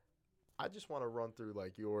 I just want to run through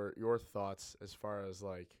like your thoughts as far as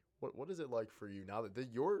like what is it like for you now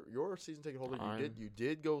that your season ticket holder you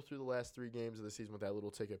did go through the last 3 games of the season with that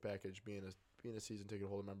little ticket package being a season ticket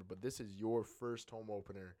holder member, but this is your first home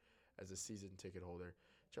opener as a season ticket holder.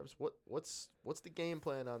 Travis, what's the game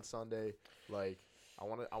plan on Sunday? Like I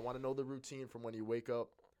want to know the routine from when you wake up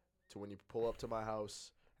to when you pull up to my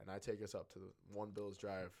house and I take us up to the One Bills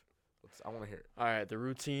Drive. I want to hear it All right, the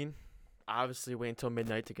routine. Obviously, wait until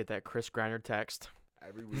midnight to get that Chris Griner text.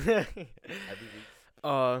 every week. Every week.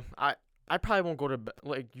 I probably won't go to bed.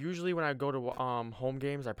 Like usually when I go to home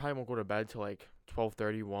games, I probably won't go to bed till like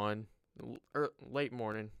 12:31 or late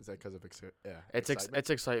morning. Is that because of It's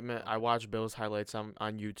excitement. I watch Bills highlights on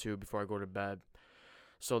YouTube before I go to bed.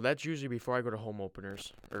 So that's usually before I go to home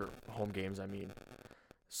openers or home games, I mean.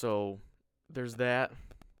 So there's that.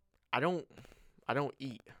 I don't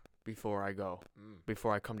eat before I go.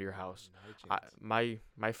 Before I come to your house. My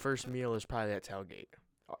first meal is probably at tailgate.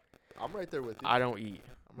 I'm right there with you. I don't eat.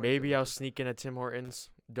 I'm right Maybe there I'll with sneak in a Tim Hortons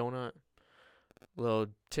donut. Little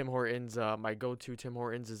Tim Hortons. My go-to Tim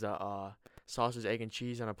Hortons is a sausage, egg, and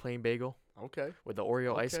cheese on a plain bagel you. Okay. with the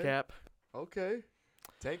Oreo ice Okay. cap. Okay.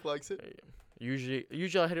 Tank likes it. Usually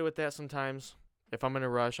I hit it with that sometimes. If I'm in a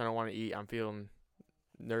rush, I don't want to eat. I'm feeling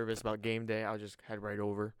nervous about game day, I'll just head right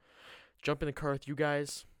over. Jump in the car with you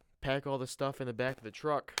guys. Pack all the stuff in the back of the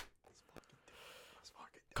truck. Let's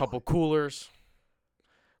fucking do Couple it. coolers.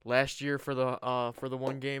 Last year for the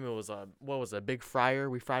one game, it was a big fryer.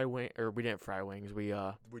 We didn't fry wings. We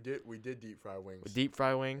We did deep fry wings. deep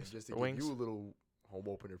fry And wings. just to or give wings. you a little home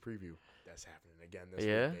opener preview. That's happening again this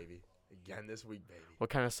Yeah? week, baby. Again this week, baby. What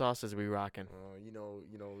kind of sauces we rocking? You know,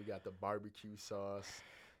 we got the barbecue sauce.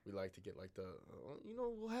 We like to get like the,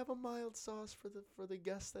 we'll have a mild sauce for the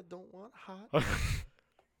guests that don't want hot.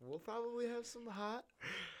 We'll probably have some hot.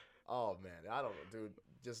 Oh man, I don't know, dude.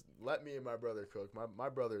 Just let me and my brother cook. My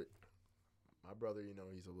brother,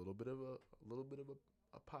 he's a little bit of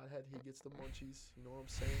a pothead. He gets the munchies. You know what I'm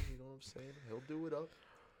saying? He'll do it up.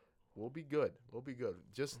 We'll be good.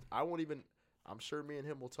 I'm sure me and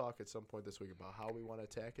him will talk at some point this week about how we want to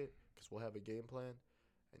attack it, because we'll have a game plan,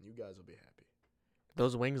 and you guys will be happy.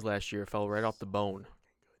 Those wings last year fell right off the bone.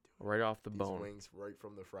 Right off the These bone. wings right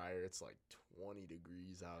from the fryer. It's like 20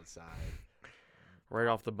 degrees outside. Right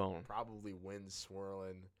off the bone. Probably wind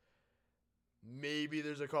swirling. Maybe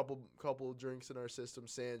there's a couple drinks in our system.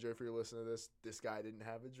 Sandra, if you're listening to this guy didn't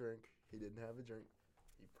have a drink. He didn't have a drink.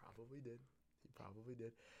 He probably did.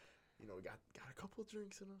 We got a couple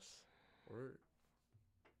drinks in us. We're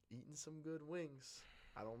eating some good wings.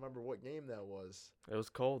 I don't remember what game that was. It was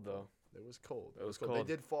cold though. It was cold. It was They cold.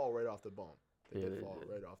 did fall right off the bone. They Yeah, did they fall did.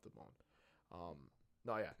 right off the bone.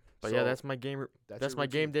 No, yeah. But So, yeah, that's my game. That's your my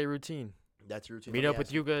game routine. day routine. That's your routine. Meet Let up me with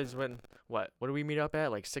ask you guys when what? What do we meet up at?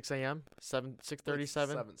 Like 6 a.m. 6:30,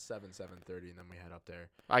 7. 7:30, and then we head up there.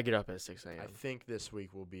 I get up at 6 I a.m. think this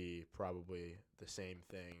week will be probably the same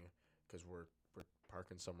thing, because we're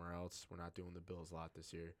parking somewhere else. We're not doing the Bills lot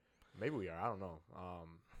this year. Maybe we are. I don't know.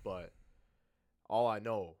 But all I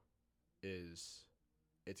know is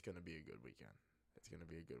it's gonna be a good weekend.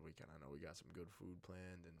 I know we got some good food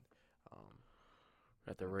planned, and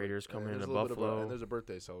Got the Raiders and coming there's into a little bit of Buffalo. and there's a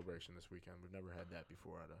birthday celebration this weekend. We've never had that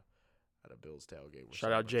before at a Bills tailgate. We're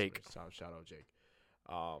Shout out celebrating Jake. something. Shout out Jake.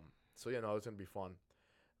 So yeah, no, it's gonna be fun.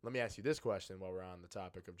 Let me ask you this question while we're on the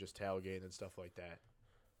topic of just tailgating and stuff like that.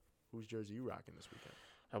 Whose jersey you rocking this weekend?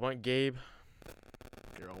 I want Gabe.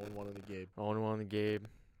 You're 0-1 in the game. I want one on the Gabe.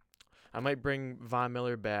 I might bring Von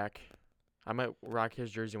Miller back. I might rock his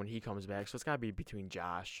jersey when he comes back. So it's gotta be between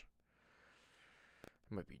Josh.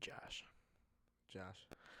 It might be Josh. Josh.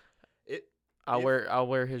 I'll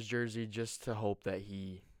wear his jersey just to hope that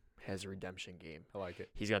he has a redemption game. I like it.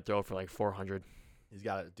 He's gonna throw for like 400, He's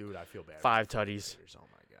got it, dude. I feel bad. 5 for the tutties. Raiders. Oh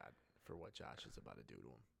my god, for what Josh is about to do to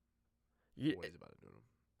him. You, What he's about to do to him.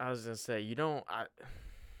 I was gonna say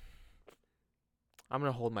I'm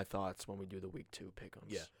gonna hold my thoughts when we do the week 2 pick'ems.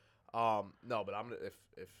 Yeah. No, but I'm gonna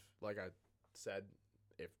if like I said,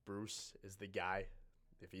 if Bruce is the guy,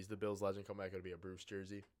 if he's the Bills legend, come back, it'll be a Bruce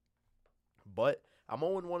jersey. But I'm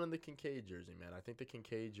 0-1 in the Kincaid jersey, man. I think the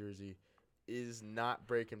Kincaid jersey is not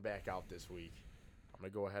breaking back out this week. I'm gonna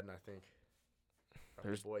go ahead and I think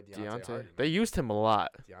There's boy Deontay Deontay. Hardy. They used him a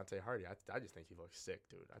lot. Deontay Hardy. I just think he looks sick,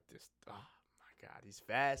 dude. Oh my god, he's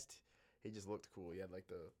fast. He just looked cool. He had like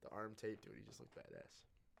the arm tape, dude. He just looked badass.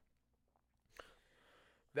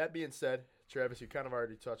 That being said, Travis, you kind of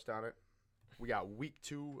already touched on it. We got week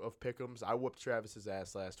 2 of Pick'ems. I whooped Travis's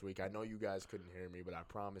ass last week. I know you guys couldn't hear me, but I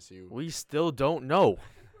promise you. We still don't know.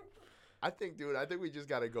 I think we just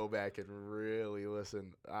got to go back and really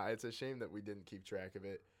listen. It's a shame that we didn't keep track of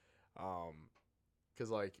it. 'Cause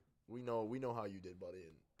like we know how you did, buddy,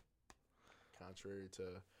 and contrary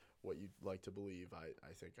to what you'd like to believe, I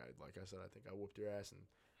think I whooped your ass, and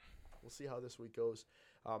we'll see how this week goes.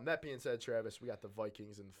 That being said, Travis, we got the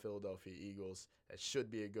Vikings and the Philadelphia Eagles. That should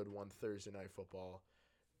be a good one, Thursday Night Football.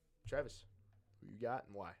 Travis, who you got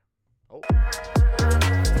and why?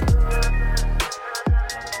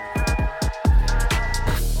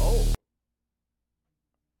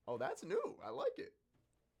 Oh, that's new. I like it.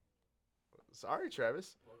 Sorry,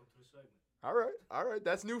 Travis. Welcome to the segment. All right.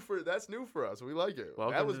 That's new for us. We like it.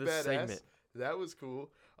 Welcome that was to this badass. segment. That was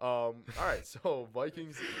cool. All right. So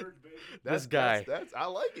Vikings. Third, baby. This guy. That's I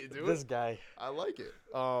like it, dude. This guy. I like it.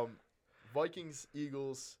 Vikings,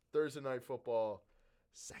 Eagles, Thursday Night Football,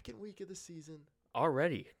 second week of the season.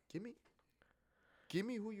 Already. Give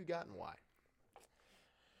me who you got and why.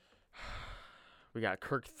 We got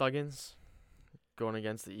Kirk Thuggins going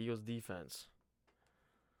against the Eagles defense.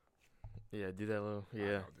 Yeah, do that little. I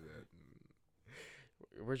Yeah. don't do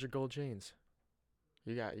that. Where's your gold chains?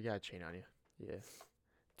 You got a chain on you. Yeah.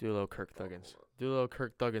 Do a little Kirk Thuggins. Do a little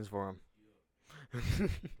Kirk Thuggins for him.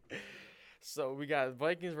 So we got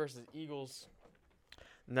Vikings versus Eagles.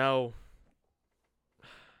 Now,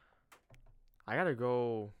 I gotta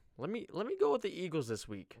go Let me go with the Eagles this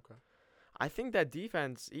week. Okay. I think that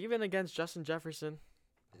defense, even against Justin Jefferson,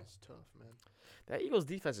 It's tough, man. that Eagles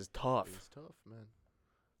defense is tough. It's tough, man.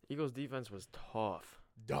 Eagles defense was tough.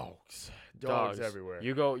 Dogs Dogs. everywhere.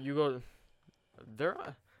 You go. They're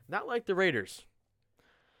not like the Raiders.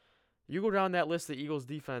 You go down that list of Eagles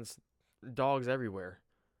defense, dogs everywhere.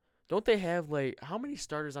 Don't they have like how many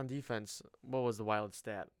starters on defense? What was the wild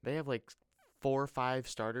stat? They have like 4 or 5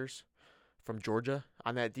 starters from Georgia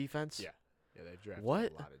on that defense. Yeah, they've drafted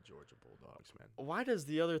What? a lot of Georgia Bulldogs, man. Why does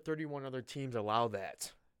the other 31 other teams allow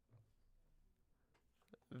that?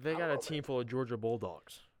 They I got a don't know, team man. full of Georgia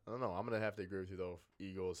Bulldogs. I don't know. I'm gonna have to agree with you though,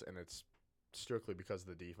 Eagles, and it's strictly because of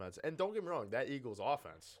the defense. And don't get me wrong, that Eagles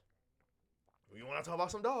offense. We want to talk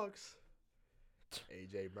about some dogs.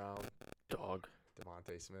 AJ Brown, Dog.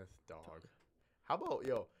 Devontae Smith, dog. How about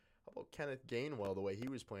Kenneth Gainwell, the way he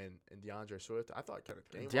was playing, and DeAndre Swift? I thought Kenneth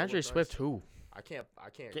Gainwell. DeAndre looked Swift, nice. who? I can't.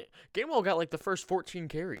 Gainwell got like the first 14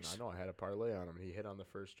 carries. I know I had a parlay on him, and he hit on the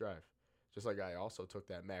first drive. Just like I also took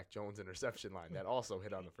that Mac Jones interception line that also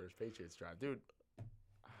hit on the first Patriots drive. Dude,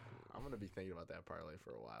 I'm going to be thinking about that parlay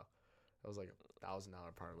for a while. That was like a $1,000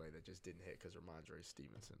 parlay that just didn't hit because of Ramondre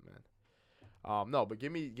Stevenson, man. No, but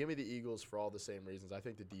give me the Eagles for all the same reasons. I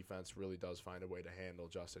think the defense really does find a way to handle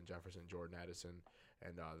Justin Jefferson, Jordan Addison,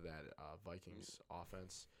 and that Vikings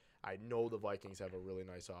offense. I know the Vikings have a really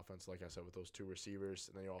nice offense, like I said, with those 2 receivers,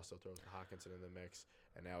 and then you also throw Hawkinson in the mix,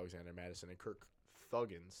 and Alexander Madison and Kirk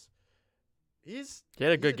Thuggins. He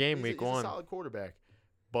had a good game week 1. He's a solid quarterback,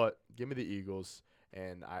 but give me the Eagles,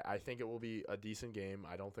 and I think it will be a decent game.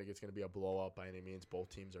 I don't think it's going to be a blowout by any means.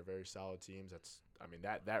 Both teams are very solid teams.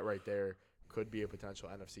 That right there could be a potential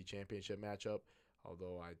NFC Championship matchup.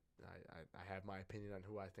 Although I have my opinion on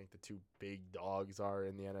who I think the 2 big dogs are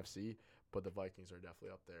in the NFC, but the Vikings are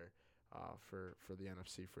definitely up there for the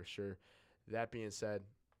NFC for sure. That being said,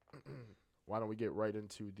 why don't we get right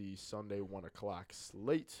into the Sunday 1 o'clock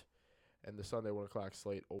slate? And the Sunday 1 o'clock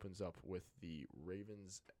slate opens up with the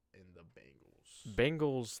Ravens and the Bengals.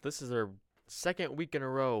 Bengals, this is their second week in a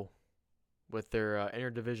row with their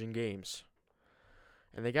interdivision games.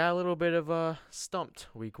 And they got a little bit of stumped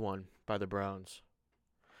week 1 by the Browns.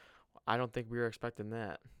 I don't think we were expecting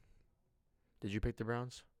that. Did you pick the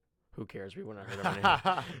Browns? Who cares? We wouldn't have hurt them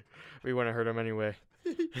anyway. We wouldn't have hurt them anyway.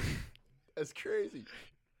 That's crazy.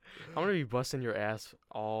 I'm going to be busting your ass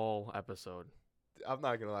all episode. I'm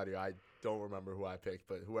not going to lie to you. I don't remember who I picked,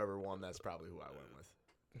 but whoever won, that's probably who I went with.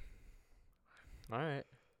 All right.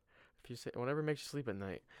 If you say whatever makes you sleep at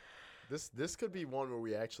night. This could be one where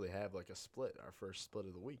we actually have like a split, our first split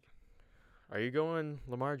of the week. Are you going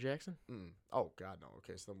Lamar Jackson? Oh God, no.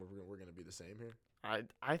 Okay, so then we're gonna be the same here.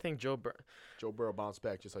 I think Joe Burrow bounced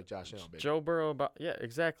back just like Josh Allen. Baby. Joe Burrow, yeah,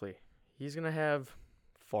 exactly. He's gonna have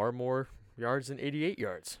far more yards than 88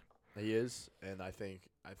 yards. He is, and I think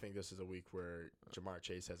this is a week where Jamar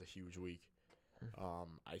Chase has a huge week.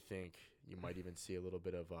 I think you might even see a little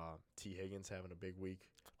bit of T. Higgins having a big week.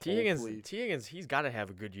 T. Higgins, he's got to have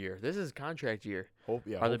a good year. This is contract year.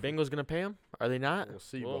 Are the Bengals going to pay him? Are they not? We'll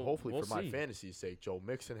see, but hopefully for my fantasy's sake, Joe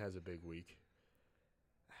Mixon has a big week.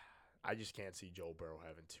 I just can't see Joe Burrow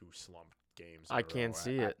having 2 slumped games. I can't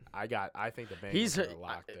see it. I think the Bengals are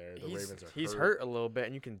locked there. The Ravens are hurt. He's hurt a little bit,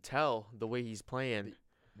 and you can tell the way he's playing.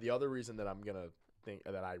 The other reason that I'm going to think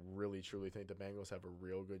that I really truly think the Bengals have a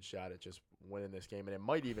real good shot at just winning this game, and it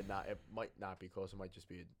might not be close. It might just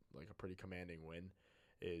be like a pretty commanding win.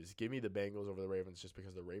 Is give me the Bengals over the Ravens just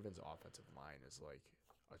because the Ravens' offensive line is like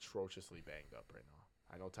atrociously banged up right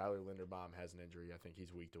now. I know Tyler Linderbaum has an injury. I think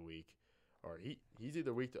he's week to week, or he's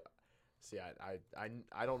either week to. See,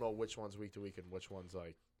 I don't know which one's week to week and which one's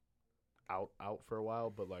like out for a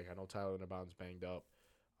while, but like I know Tyler Linderbaum's banged up.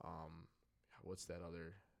 What's that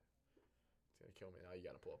other? It's gonna kill me now. You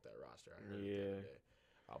got to pull up that roster. I heard it the other day.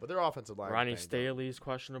 But their offensive line. Ronnie Staley's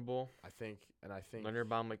questionable. I think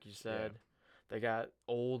Linderbaum, like you said. Yeah. They got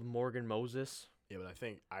old Morgan Moses. Yeah, but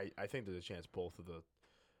I think there's a chance both of those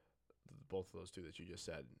 2 that you just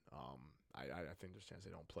said. I think there's a chance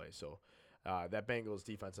they don't play. So that Bengals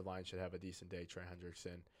defensive line should have a decent day. Trey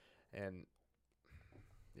Hendrickson, and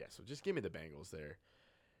yeah, so just give me the Bengals there.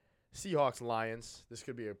 Seahawks Lions. This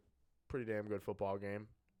could be a pretty damn good football game.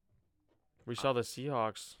 We saw the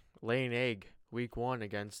Seahawks lay an egg week 1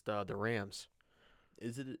 against the Rams.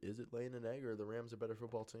 Is it laying an egg, or are the Rams a better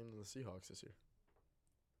football team than the Seahawks this year?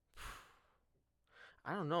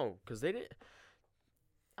 I don't know, because they didn't.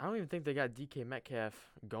 I don't even think they got DK Metcalf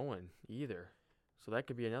going either, so that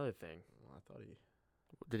could be another thing. Well, I thought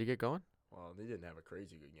did he get going? Well, they didn't have a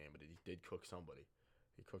crazy good game, but he did cook somebody.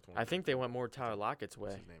 He cooked one. I think they went more Tyler Lockett's way.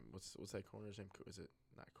 What's his name? What's that corner's name? Is it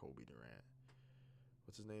not Kobe Durant?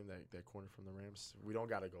 what's his name? That corner from the Rams. We don't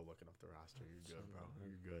gotta go looking up the roster. You're good, bro.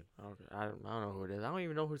 You're good. Okay, I don't know who it is. I don't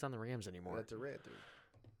even know who's on the Rams anymore. That Durant dude.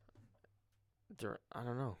 I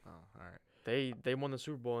don't know. Oh, all right. They won the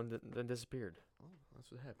Super Bowl and then disappeared. Well,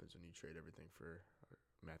 that's what happens when you trade everything for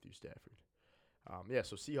Matthew Stafford. Yeah,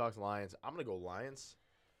 so Seahawks, Lions. I'm going to go Lions.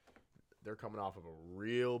 They're coming off of a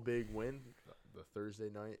real big win, the Thursday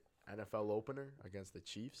night NFL opener against the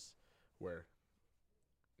Chiefs, where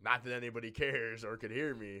not that anybody cares or could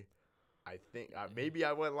hear me. I think maybe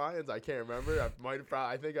I went Lions. I can't remember.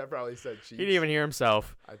 I think I probably said Chiefs. He didn't even hear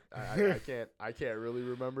himself. I can't really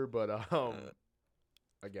remember, but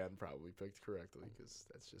again, probably picked correctly because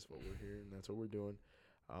that's just what we're hearing. That's what we're doing.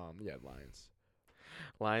 Yeah, Lions.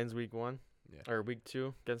 Lions week 1? Yeah. Or week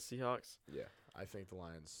 2 against Seahawks? Yeah, I think the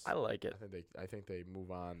Lions. I like it. I think they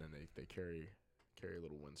move on and they carry a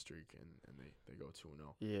little win streak and they go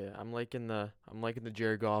 2-0. Yeah, I'm liking the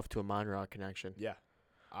Jared Goff to Amon-Ra connection. Yeah,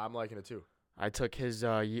 I'm liking it too. I took his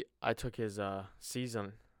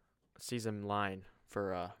season line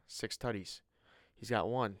for 6 tutties. He's got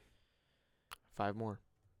 1. 5 more.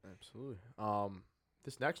 Absolutely.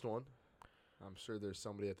 This next one, I'm sure there's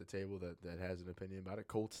somebody at the table that has an opinion about it.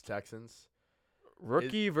 Colts, Texans.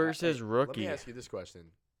 Rookie versus rookie. Let me ask you this question.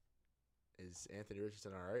 Is Anthony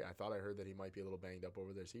Richardson all right? I thought I heard that he might be a little banged up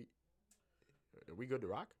over there. Are we good to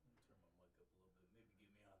rock? Turn my mic up a little bit. Maybe get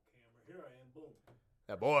me on camera. Here I am. Boom.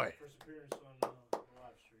 That boy. First appearance on the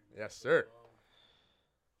live stream. Yes, sir.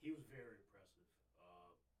 He was very impressive.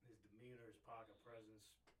 His demeanor, his pocket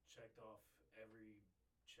presence, checked off every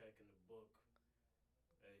check in the book.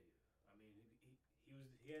 Hey, I mean,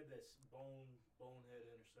 he had that bonehead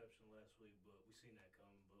interception last week, but we seen that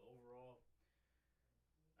coming. But overall,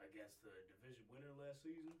 against the division winner last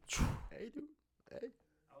season, Hey, dude. Hey.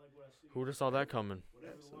 I like what I see. Who'd have saw that coming?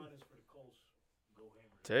 Whatever the line is for the Colts, go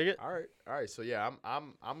hammer. Take it. All right. So yeah,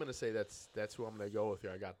 I'm gonna say that's who I'm gonna go with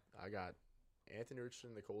here. I got Anthony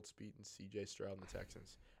Richardson, the Colts beating C.J. Stroud and the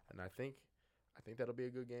Texans, and I think that'll be a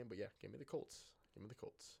good game. But yeah, give me the Colts. Give me the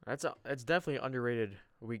Colts. It's definitely an underrated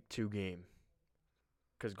week 2 game.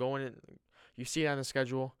 Because going in, you see it on the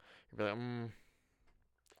schedule, you're like,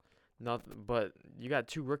 nothing. But you got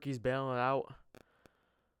 2 rookies bailing it out.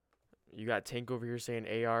 You got Tank over here saying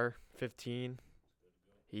AR-15.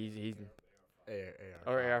 He's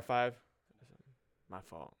AR. or AR-5. My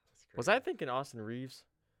fault. Was I thinking Austin Reeves?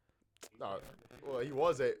 No.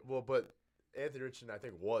 Well, but Anthony Richardson I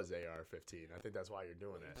think was AR-15. I think that's why you're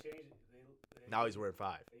doing that. They changed it. Now he's wearing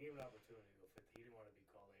 5. They gave him an opportunity to go 50. He didn't want to be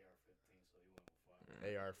called AR-15, so he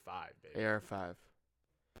went with 5. AR-5, baby. AR-5.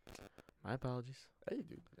 My apologies. Hey,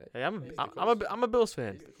 dude. Hey, I'm a Bills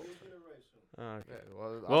fan. He'll get it right soon. Okay. Yeah,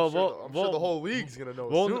 Well, I'm sure the whole league's gonna know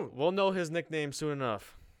soon. We'll know his nickname soon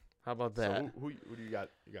enough. How about that? So who do you got?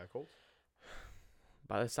 You got Colts?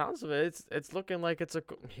 By the sounds of it, it's looking like it's a.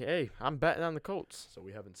 Hey, I'm betting on the Colts. So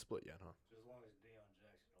we haven't split yet, huh? Just as long as Deion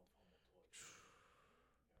Jackson don't fumble twice.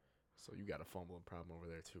 So you got a fumbling problem over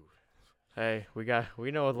there too. Hey, we know a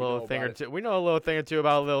We little know thing or about two. We know a little thing or two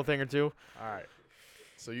about a little thing or two. All right.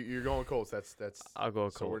 So you're going Colts. That's. I'll go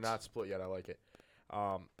Colts. So we're not split yet. I like it. They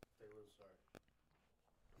lose, sorry.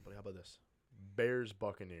 But how about this? Bears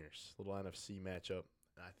Buccaneers, little NFC matchup.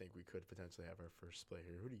 I think we could potentially have our first split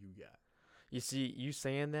here. Who do you got? You see, you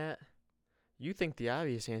saying that, you think the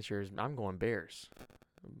obvious answer is I'm going Bears,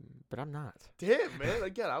 but I'm not. Damn, man.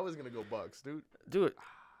 Again, I was gonna go Bucks, dude. Dude,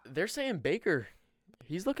 they're saying Baker,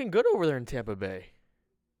 he's looking good over there in Tampa Bay.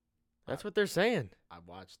 That's what they're saying. I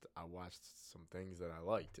watched some things that I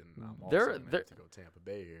liked, and I'm also They're- gonna have to go Tampa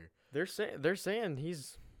Bay here. They're saying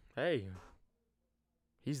he's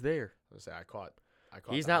there. Let's say I caught.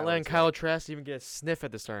 He's the not letting highlights of- Kyle Trask even get a sniff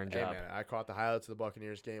at the starting Hey job. man, I caught the highlights of the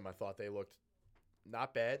Buccaneers game. I thought they looked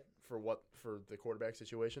not bad for the quarterback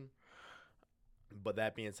situation. But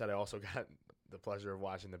that being said, I also got the pleasure of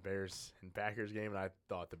watching the Bears and Packers game, and I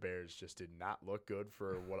thought the Bears just did not look good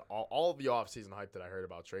for what all of the offseason hype that I heard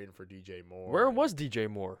about trading for DJ Moore. Where was DJ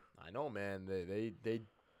Moore? I know, man. They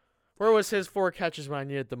Where was his 4 catches when I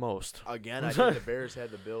needed the most? again. I think the Bears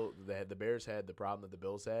had the Bears had the problem that the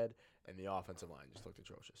Bills had, and the offensive line just looked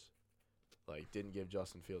atrocious. Like, didn't give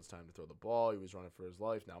Justin Fields time to throw the ball. He was running for his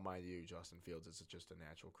life. Now, mind you, Justin Fields is just a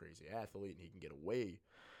natural crazy athlete, and he can get away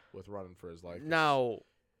with running for his life. Now,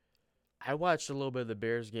 I watched a little bit of the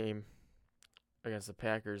Bears game against the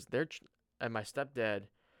Packers. And my stepdad,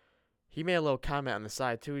 he made a little comment on the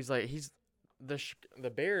side too. He's like, the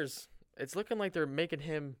Bears. It's looking like they're making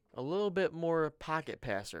him a little bit more pocket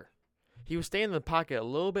passer. He was staying in the pocket a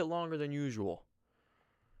little bit longer than usual.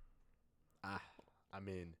 I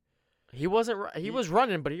mean, He wasn't. He was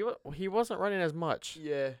running, but he wasn't running as much.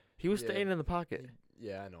 yeah. He was Yeah. staying in the pocket.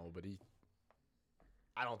 Yeah, I know, but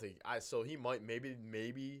I don't think so he might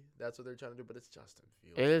maybe that's what they're trying to do, but it's Justin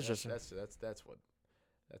Fields. It is that's, Justin.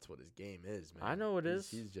 that's what his game is, man. I know it is.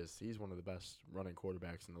 He's one of the best running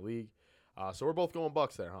quarterbacks in the league. So we're both going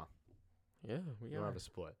Bucks there, huh? Yeah, we We don't are. have a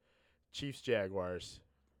split. Chiefs Jaguars.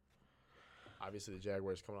 Obviously, the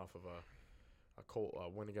Jaguars coming off of a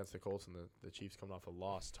win against the Colts, and the Chiefs coming off a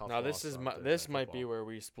loss. Tough. Now loss on Thursday this Night might be Football. where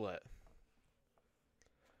we split.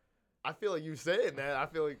 I feel like you saying that. I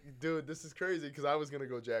feel like, dude, this is crazy because I was gonna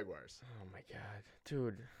go Jaguars. Oh my god,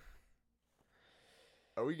 dude.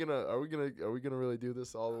 Are we gonna really do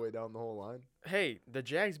this all the way down the whole line? Hey, the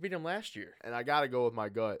Jags beat them last year. And I gotta go with my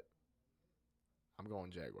gut. I'm going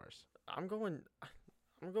Jaguars. I'm going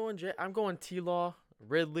T-Law,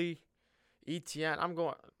 Ridley,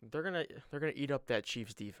 ETN. They're gonna eat up that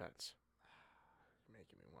Chiefs defense.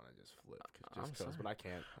 Making me want to just flip, I'm sorry. but I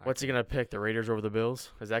can't. What's he gonna pick? The Raiders over the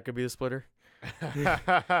Bills? Is that gonna be the splitter?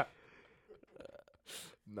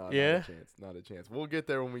 No, Yeah? not a chance. We'll get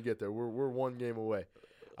there when we get there. We're one game away.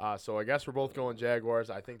 So I guess we're both going Jaguars.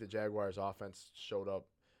 I think the Jaguars offense showed up.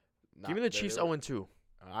 Give me the Chiefs 0-2.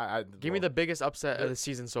 Give me the biggest upset of the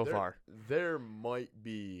season so far. There might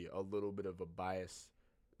be a little bit of a bias,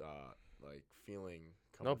 feeling.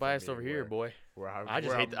 No bias over here, boy. Where I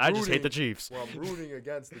just hate the Chiefs. Well, I'm rooting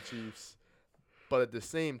against the Chiefs, but at the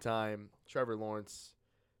same time, Trevor Lawrence.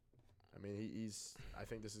 I mean, he's. I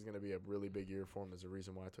think this is going to be a really big year for him. There's a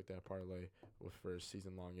reason why I took that parlay for his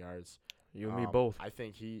season-long yards. You and me both. I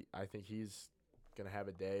think he's going to have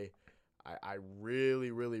a day. I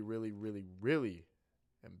really, really, really, really, really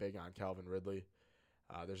am big on Calvin Ridley.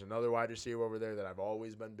 There's another wide receiver over there that I've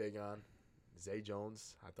always been big on. Zay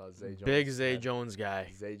Jones. I thought Zay Jones. Big Zay Jones guy.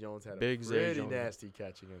 Zay Jones had Big a Zay pretty Jones. nasty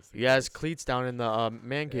catch against the He has Eagles. cleats down in the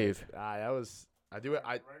man cave. That was. I do it.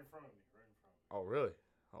 Right in front of me. Oh, really?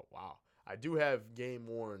 Oh, wow. I do have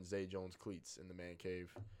game-worn Zay Jones cleats in the man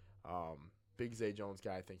cave. Big Zay Jones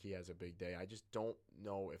guy. I think he has a big day. I just don't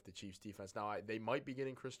know if the Chiefs defense. Now, they might be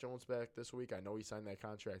getting Chris Jones back this week. I know he signed that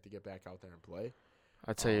contract to get back out there and play.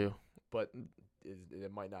 I tell you. But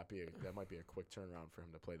it might not be. That might be a quick turnaround for him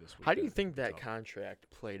to play this week. How do you think that tough. contract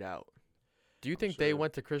played out? Do you think sure- they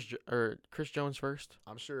went to Chris Jones first?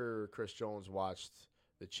 I'm sure Chris Jones watched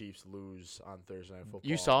the Chiefs lose on Thursday Night Football.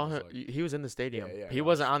 You saw and him. was like- He was in the stadium. Yeah, He no,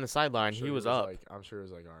 wasn't I'm on the sideline. I'm sure He was up. I'm sure it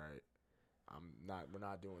was like, all right, we're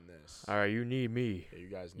not doing this. All right, you need me. Yeah, you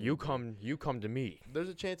guys need You me. come to me. There's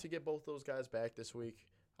a chance to get both those guys back this week.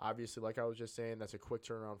 Obviously, like I was just saying, that's a quick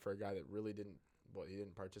turnaround for a guy that really didn't. Well, he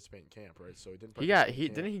didn't participate in camp, right? So he didn't.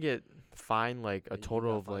 Didn't he get fined like a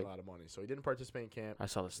total of like a lot of money. So he didn't participate in camp. I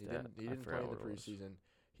saw the He stat. didn't play in the preseason.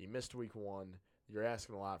 He missed week 1. You're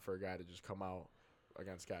asking a lot for a guy to just come out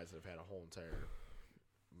against guys that have had a whole entire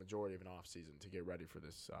majority of an off season to get ready for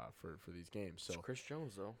this for these games. So It's Chris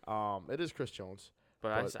Jones though. it is Chris Jones.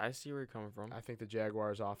 But But I see where you're coming from. I think the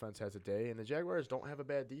Jaguars offense has a day, and the Jaguars don't have a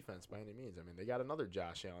bad defense by any means. I mean, they got another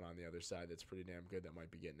Josh Allen on the other side that's pretty damn good that might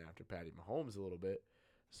be getting after Patty Mahomes a little bit.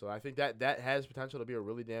 So I think that has potential to be a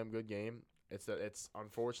really damn good game. It's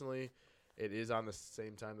unfortunately it is on the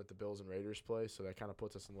same time that the Bills and Raiders play, so that kind of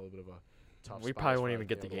puts us in a little bit of a tough We spot probably as won't far even as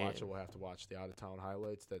get being the able to watch game. it. We'll have to watch the out-of-town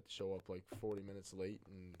highlights that show up like 40 minutes late,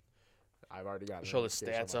 and I've already got Show the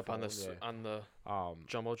notification stats my up on phone, the on the yeah.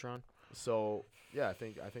 jumbotron. So yeah, I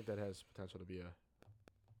think that has potential to be a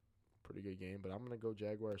pretty good game, but I'm gonna go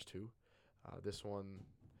Jaguars too. This one,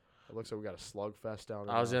 it looks like we got a slugfest down.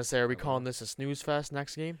 I was gonna say, are we calling this a snooze fest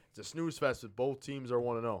next game? It's a snooze fest. But both teams are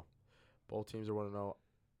 1-0. Both teams are 1-0.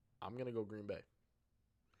 I'm gonna go Green Bay.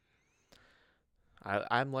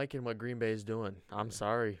 I'm liking what Green Bay is doing. I'm Yeah.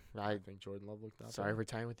 sorry. I think Jordan Love looked out. Sorry for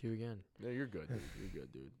tying with you again. No, you're good. Dude. You're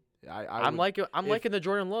good, dude. Yeah, I'm liking the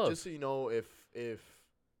Jordan Love. Just so you know, if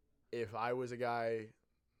I was a guy,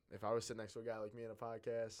 if I was sitting next to a guy like me in a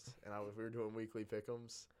podcast, and if we were doing weekly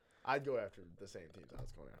pick'ems, I'd go after the same teams I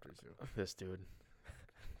was going after too. This dude.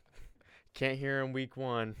 Can't hear him week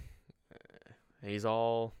 1. He's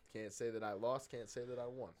all Can't say that I lost. Can't say that I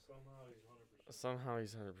won. Somehow he's 100%. somehow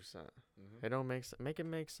he's 100%. Mm-hmm. It don't make it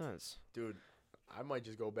make sense. Dude, I might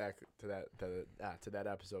just go back to that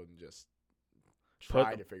episode and just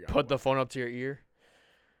try to figure out. Put the phone up to your ear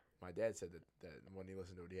My dad said that when he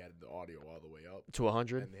listened to it, he had the audio all the way up. to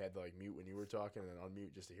 100. And they had to like mute when you were talking and then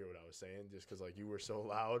unmute just to hear what I was saying, just because like you were so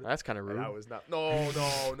loud. That's kind of rude. And I was not. No.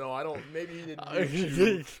 I don't. Maybe he didn't mute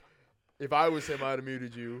you. If I was him, I'd have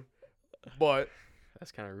muted you. But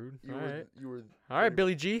That's kind of rude. you All were. right. You were. All right,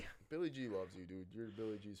 Billy G. Billy G loves you, dude. You're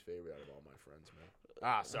Billy G's favorite out of all my friends,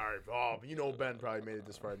 man. Sorry. Oh, you know Ben probably made it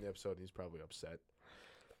this far in the episode. And he's probably upset.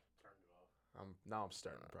 Turned it off. I'm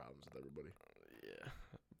starting problems with everybody. Yeah.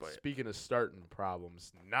 But speaking of starting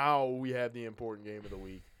problems, now we have the important game of the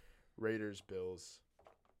week: Raiders Bills.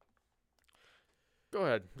 go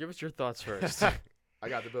ahead, give us your thoughts first. I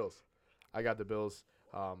got the Bills.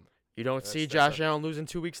 You don't That's- see that's Josh a- Allen losing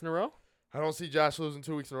 2 weeks in a row? I don't see Josh losing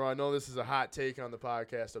 2 weeks in a row. I know this is a hot take on the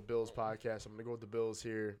podcast, a Bills podcast. I'm going to go with the Bills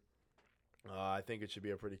here. I think it should be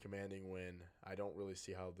a pretty commanding win. I don't really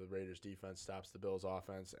see how the Raiders defense stops the Bills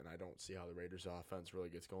offense, and I don't see how the Raiders offense really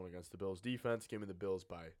gets going against the Bills defense. Give me the Bills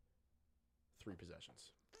by 3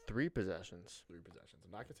 possessions. 3 possessions. 3 possessions.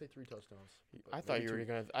 I'm not going to say 3 touchdowns. but I thought maybe you were 2.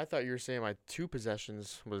 gonna. I thought you were saying my 2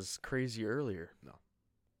 possessions was crazy earlier. No,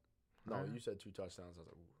 Alright. you said 2 touchdowns. I was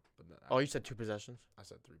like, ooh, but no, Oh, you said 2 possessions. I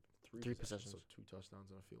said 3 Three possessions. possessions. So 2 touchdowns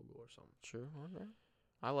and a field goal or something. Sure, alright.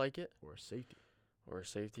 I like it. Or a safety. Or a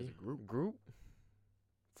safety. It's a group.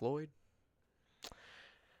 Floyd.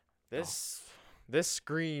 This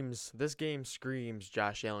game screams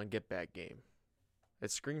Josh Allen get back game.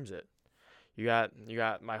 It screams it. You got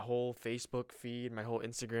my whole Facebook feed, my whole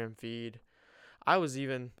Instagram feed.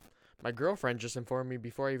 My girlfriend just informed me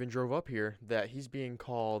before I even drove up here that he's being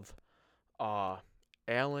called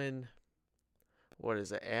Allen. What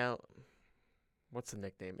is it? What's the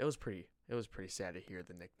nickname? It was pretty sad to hear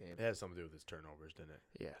the nickname. It has something to do with his turnovers, didn't it?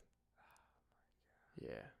 Yeah.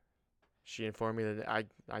 Yeah. She informed me that I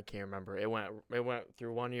can't remember. It went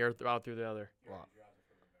through one ear out through the other. Wow.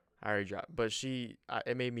 I already dropped, but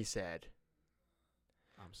it made me sad.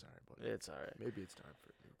 I'm sorry, buddy. It's all right. Maybe it's time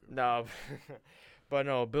for a new girl. No, but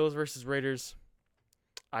no, Bills versus Raiders.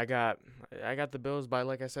 I got the Bills by,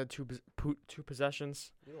 like I said, two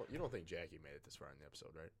possessions. You don't think Jackie made it this far in the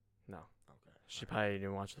episode, right? No, Okay. she probably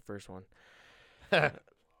didn't watch the first one.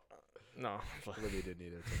 No. Olivia didn't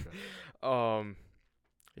either. It's okay.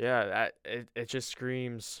 Yeah, it just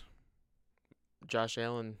screams Josh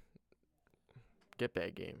Allen get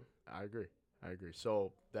back game. I agree.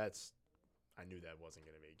 So I knew that wasn't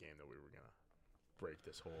going to be a game that we were going to break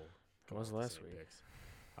this whole. It was last week. Picks.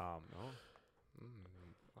 No.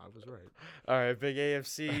 I was right. All right, big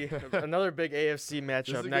AFC. Another big AFC matchup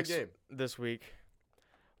This is a next good game. this week.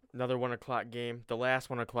 Another 1:00 game. The last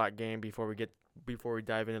 1:00 game before we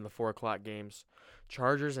dive into the 4:00 games.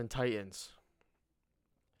 Chargers and Titans.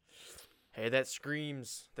 Hey, that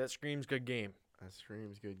screams good game. That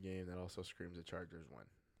screams good game. That also screams the Chargers win.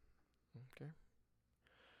 Okay.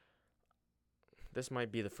 This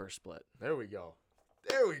might be the first split. There we go.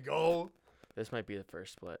 This might be the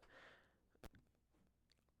first split.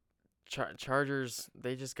 Chargers,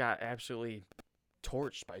 they just got absolutely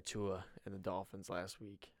torched by Tua and the Dolphins last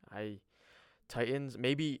week. Titans,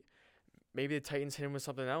 maybe the Titans hit him with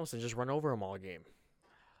something else and just run over them all game.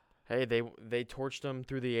 Hey, they torched them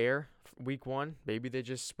through the air week 1. Maybe they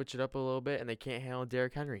just switch it up a little bit and they can't handle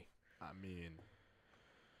Derrick Henry. I mean,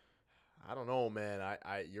 I don't know, man.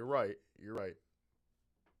 You're right.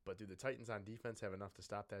 But do the Titans on defense have enough to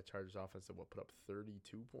stop that Chargers offense that put up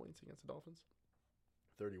 32 points against the Dolphins?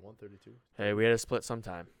 31, 32? Hey, we had to split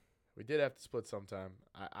sometime. We did have to split sometime.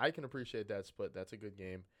 I can appreciate that split. That's a good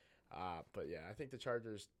game. But yeah, I think the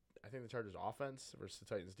Chargers offense versus the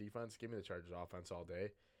Titans defense. Give me the Chargers offense all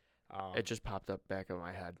day. It just popped up back of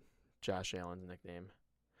my head. Josh Allen's nickname.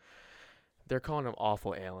 They're calling him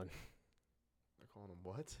Awful Allen. They're calling him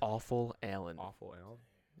what? Awful Allen. Awful Allen?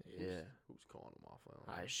 Yeah. Who's calling him Awful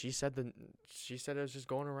Allen? She said it was just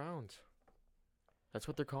going around. That's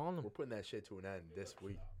what they're calling him. We're putting that shit to an end this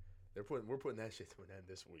week. We're putting that shit to an end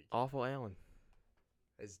this week. Awful Allen.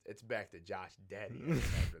 It's back to Josh Daddy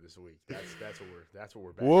after this week. That's what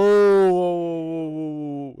we're back.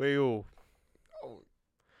 Whoa. Wait. Oh,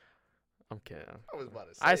 I'm kidding. I was about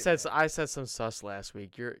to say. I said some sus last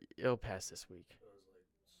week. It'll pass this week.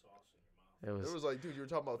 It was It was like, dude, you were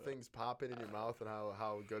talking about things popping in your mouth and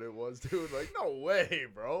how good it was, dude. Like, no way,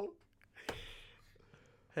 bro.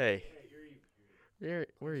 Hey,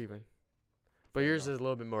 we're even. But yours is a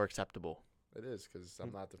little bit more acceptable. It is because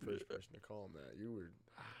I'm not the first person to call him that. You were.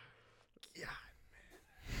 God,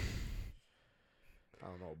 man. I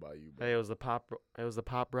don't know about you, bro. Hey, it was the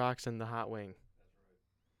pop rocks and the hot wing.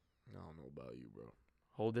 I don't know about you, bro.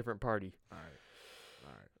 Whole different party. All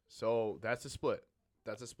right. So that's a split.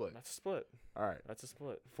 That's a split. All right. That's a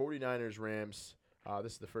split. 49ers, Rams.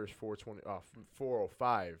 This is the first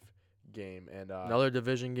 405 game. And Another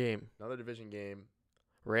division game. Another division game.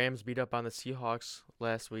 Rams beat up on the Seahawks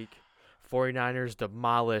last week. 49ers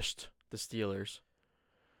demolished the Steelers.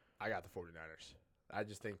 I got the 49ers. I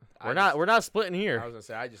just think We're not splitting here. I was gonna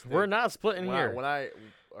say I just think We're not splitting here. When I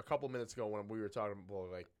a couple minutes ago when we were talking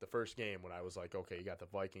about like the first game when I was like, okay, you got the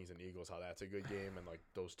Vikings and Eagles, how that's a good game, and like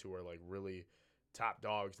those two are like really top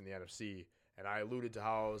dogs in the NFC, and I alluded to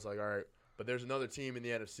how I was like, all right, But there's another team in the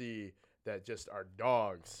NFC that just are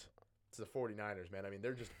dogs. It's the 49ers, man. I mean,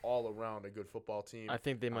 they're just all around a good football team. I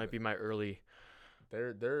think they might be my early.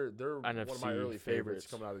 They're one of my NFC early favorites favorites.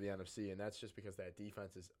 coming out of the NFC, and that's just because that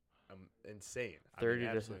defense is insane. 30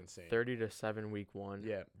 absolutely insane. 30-7 week 1.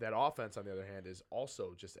 Yeah, that offense on the other hand is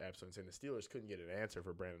also just absolutely insane. The Steelers couldn't get an answer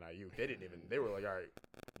for Brandon Ayuk. They didn't even. They were like, all right,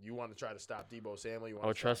 you want to try to stop Debo Samuel? You want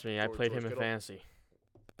Oh, to trust stop me, I George played him in Kittle? fantasy.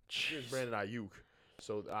 Here's Jeez. Brandon Ayuk.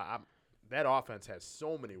 So that offense has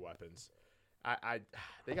so many weapons.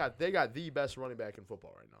 They got the best running back in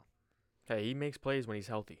football right now. Hey, he makes plays when he's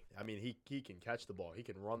healthy. I mean, he can catch the ball. He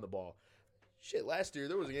can run the ball. Shit, last year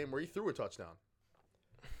there was a game where he threw a touchdown.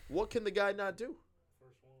 What can the guy not do?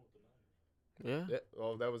 First one with the Niners. Yeah.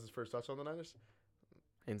 Oh, that was his first touch on the Niners?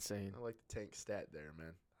 Insane. I like the tank stat there,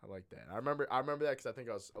 man. I like that. I remember that because I think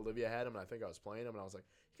Olivia had him, and I think I was playing him, and I was like,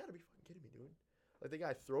 you gotta be fucking kidding me, dude. Like, the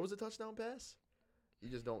guy throws a touchdown pass? You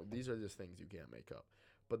just don't. These are just things you can't make up.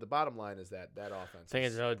 But the bottom line is that offense. I think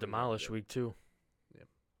it's another pretty demolish good. week, too.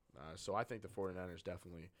 So I think the 49ers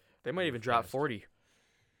definitely. They might move even drop fast. 40.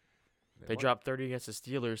 They might. dropped 30 against the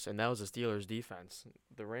Steelers, and that was the Steelers' defense.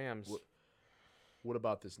 The Rams. What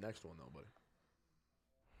about this next one, though, buddy?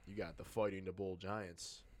 You got the Fighting the Bull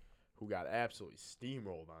Giants, who got absolutely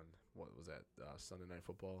steamrolled on, what was that, Sunday Night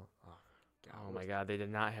Football? Oh, my God. They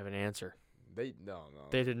did not have an answer. No.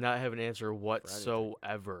 They did not have an answer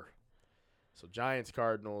whatsoever. So Giants,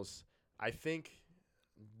 Cardinals, I think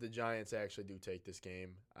the Giants actually do take this game.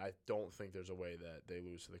 I don't think there's a way that they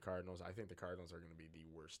lose to the Cardinals. I think the Cardinals are going to be the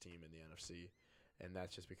worst team in the NFC, and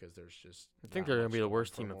that's just because there's just I think not they're going to much be the going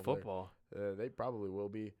worst for team them in over there. football. They probably will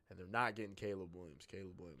be, and they're not getting Caleb Williams.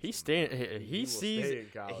 He's staying.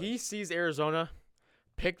 He sees Arizona,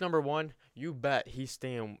 pick number 1. You bet he's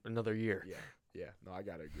staying another year. Yeah. No, I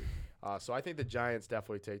gotta agree. So I think the Giants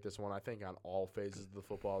definitely take this one. I think on all phases of the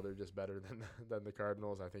football, they're just better than the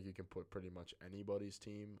Cardinals. I think you can put pretty much anybody's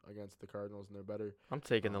team against the Cardinals, and they're better. I'm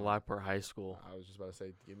taking the Lockport High School. I was just about to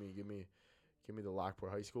say, give me the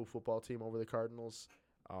Lockport High School football team over the Cardinals.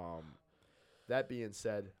 That being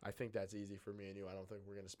said, I think that's easy for me and you. I don't think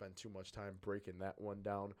we're going to spend too much time breaking that one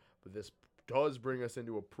down. But this does bring us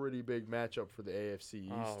into a pretty big matchup for the AFC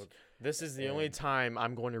East. Oh, this is the only time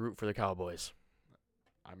I'm going to root for the Cowboys.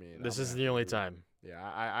 I mean, This I'm is gonna the have only to root. time.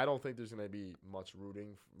 Yeah, I don't think there's going to be much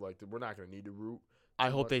rooting. Like, we're not going to need to root. I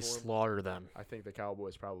too hope much they for 'em. slaughter them. I think the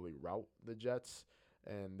Cowboys probably rout the Jets,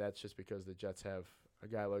 and that's just because the Jets have a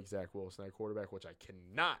guy like Zach Wilson at quarterback, which I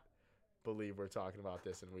cannot believe we're talking about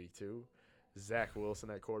this in week 2. Zach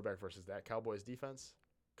Wilson at quarterback versus that Cowboys defense.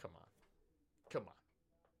 Come on.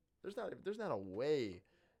 There's not a way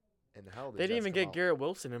in hell. They didn't even get Garrett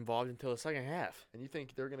Wilson involved until the second half. And you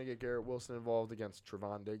think they're gonna get Garrett Wilson involved against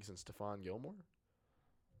Trevon Diggs and Stephon Gilmore?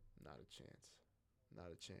 Not a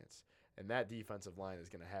chance. And that defensive line is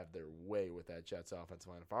gonna have their way with that Jets offensive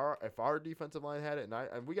line. If our defensive line had it,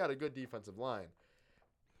 and we got a good defensive line.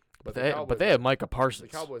 But they have Micah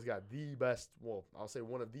Parsons. The Cowboys got the best, well, I'll say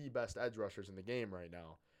one of the best edge rushers in the game right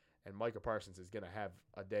now. And Micah Parsons is going to have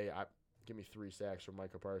a day. Give me 3 sacks from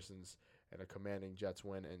Micah Parsons and a commanding Jets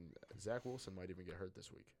win. And Zach Wilson might even get hurt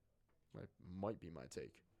this week. Might be my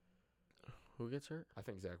take. Who gets hurt? I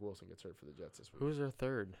think Zach Wilson gets hurt for the Jets this week. Who's their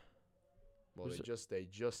third? Well, they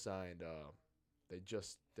just signed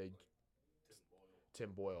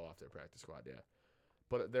Tim Boyle off their practice squad, yeah.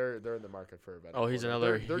 But they're in the market for a veteran. Oh, he's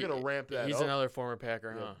another. They're going to ramp that up. He's another former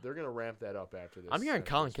Packer, Yeah, huh? they're going to ramp that up after this. I'm hearing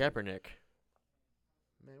after Colin this week. Kaepernick.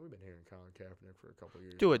 Man, we've been hearing Colin Kaepernick for a couple of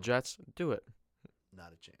years. Do now. it, Jets. Do it.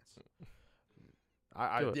 Not a chance.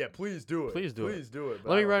 Yeah, please do it. Please do it. Please do it.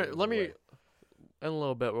 Let me. In a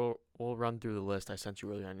little bit, we'll run through the list I sent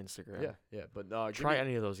you earlier on Instagram. Yeah, but Try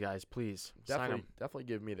any of those guys, please. Sign 'em. definitely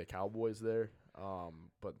give me the Cowboys there.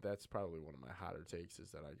 But that's probably one of my hotter takes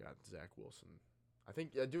is that I got Zach Wilson. I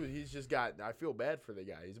think, dude, he's just got. I feel bad for the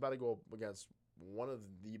guy. He's about to go up against one of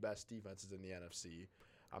the best defenses in the NFC.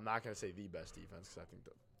 I'm not gonna say the best defense because I think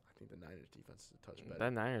the Niners defense is a touch better.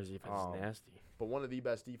 That Niners defense is nasty. But one of the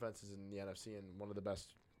best defenses in the NFC and one of the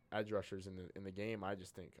best edge rushers in the game. I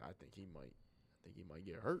think he might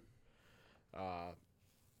get hurt.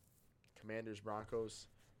 Commanders, Broncos.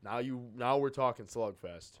 Now we're talking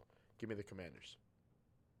slugfest. Give me the Commanders.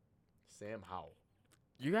 Sam Howell.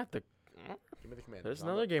 You got the. Give me the Commanders. There's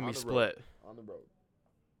another game we split. On the road.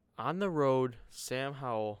 On the road, Sam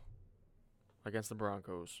Howell against the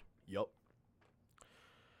Broncos. Yup.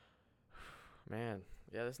 Man,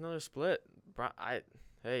 yeah, there's another split.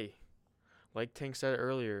 Hey, like Tink said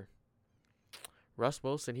earlier, Russ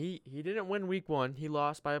Wilson, he didn't win week 1. He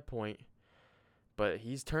lost by a point. But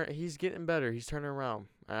he's getting better. He's turning around.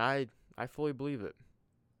 And I fully believe it.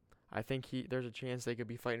 I think there's a chance they could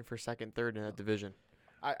be fighting for second, third in that division.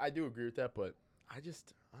 I do agree with that, but I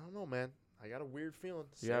don't know, man. I got a weird feeling.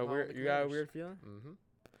 You got a weird feeling?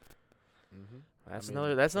 Mm-hmm. That's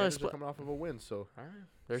another Commanders split. are coming off of a win, so All right.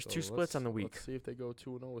 There's so two splits on the week. Let's see if they go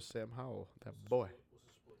 2-0 with Sam Howell, that boy.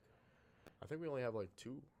 I think we only have like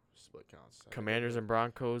 2 split counts. Commanders and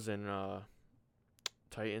Broncos and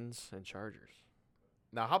Titans and Chargers.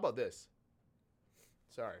 Now, how about this?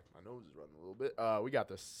 Sorry, my nose is running a little bit. We got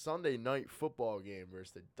the Sunday night football game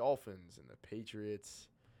versus the Dolphins and the Patriots.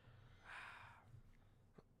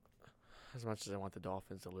 As much as I want the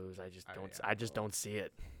Dolphins to lose, I just don't. Yeah, I just don't see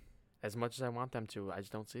it. As much as I want them to, I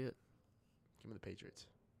just don't see it. Give me the Patriots.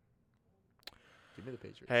 Give me the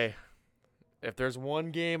Patriots. Hey, if there's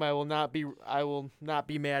one game I will not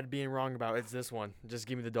be mad being wrong about, it's this one. Just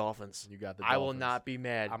give me the Dolphins. You got the Dolphins. I will not be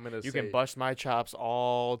mad. You can say, bust my chops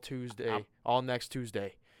all Tuesday, all next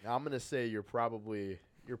Tuesday. I'm gonna say you're probably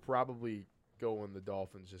going the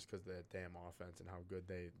Dolphins just because of that damn offense and how good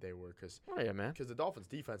they were. Cause, oh yeah, man. Because the Dolphins'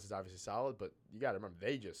 defense is obviously solid, but you got to remember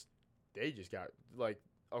they just got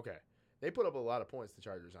okay. They put up a lot of points, the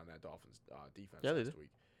Chargers, on that Dolphins defense this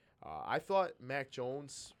week. I thought Mac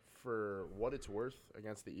Jones, for what it's worth,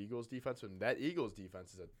 against the Eagles defense, and that Eagles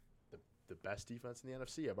defense is the best defense in the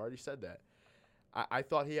NFC. I've already said that. I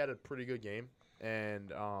thought he had a pretty good game,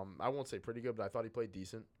 and I won't say pretty good, but I thought he played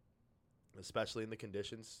decent, especially in the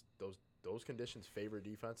conditions. Those conditions favor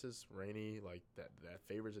defenses. Rainy, like that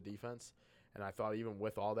favors a defense. And I thought even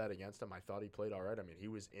with all that against him, I thought he played all right. I mean, he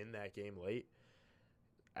was in that game late.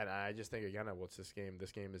 And I just think, again, what's this game?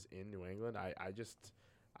 This game is in New England. I just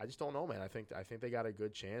don't know, man. I think they got a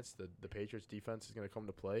good chance. The Patriots defense is going to come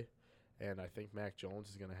to play. And I think Mac Jones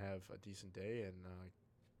is going to have a decent day. And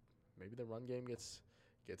maybe the run game gets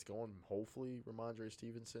going. Hopefully Ramondre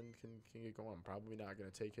Stevenson can get going. I'm probably not going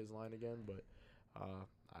to take his line again, but I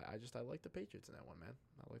like the Patriots in that one, man.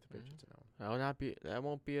 I like the Patriots in that one.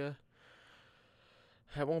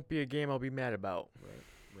 That won't be a game I'll be mad about.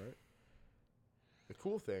 Right. The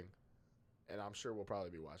cool thing, and I'm sure we'll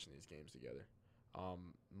probably be watching these games together.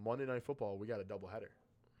 Monday Night Football, we got a doubleheader.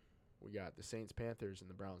 We got the Saints, Panthers, and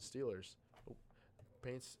the Browns, Steelers.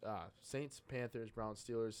 Saints, Panthers, Browns,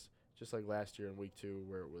 Steelers, just like last year in Week 2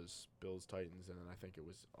 where it was Bills, Titans, and then I think it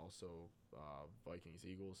was also Vikings,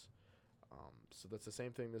 Eagles. So that's the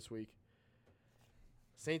same thing this week.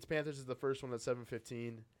 Saints Panthers is the first one at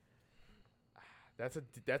 7:15. That's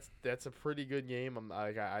a pretty good game.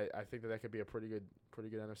 I think that could be a pretty good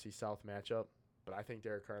NFC South matchup. But I think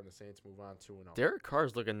Derek Carr and the Saints move on 2-0. Derek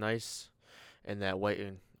Carr's looking nice in that white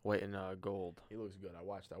and gold. He looks good. I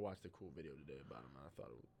watched a cool video today about him. And I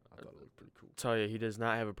thought it looked pretty cool. Tell you, he does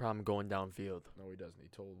not have a problem going downfield. No, he doesn't. He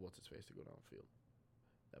told what's his face to go downfield.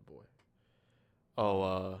 That boy.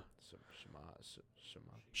 Oh, Shema.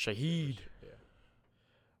 Shaheed.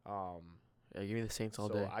 Yeah. Yeah, give me the Saints all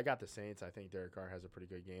so day. I got the Saints. I think Derek Carr has a pretty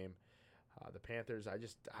good game. The Panthers, I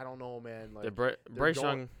don't know, man. Like Bryce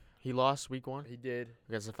Young, he lost week 1. He did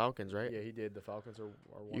against the Falcons, right? Yeah, he did. The Falcons are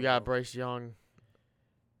one. You got Bryce Young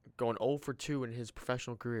going 0 for 2 in his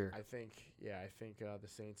professional career. I think the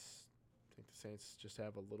Saints. Just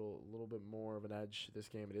have a little bit more of an edge this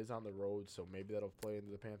game. It is on the road, so maybe that'll play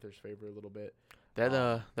into the Panthers' favor a little bit.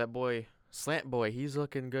 That boy, Slant Boy, he's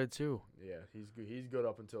looking good too. Yeah, he's good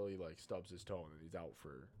up until he stubs his toe and he's out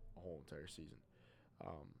for a whole entire season.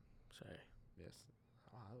 Yes.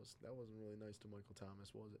 That wasn't really nice to Michael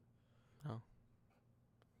Thomas, was it? No.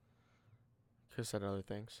 Could have said other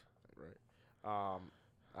things. Right. All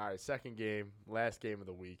right, second game, last game of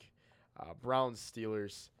the week. Browns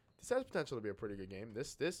Steelers. This has potential to be a pretty good game.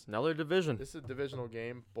 This another division. This is a divisional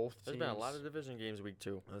game. Both teams. There's been a lot of division games week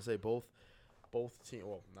 2. I say both teams.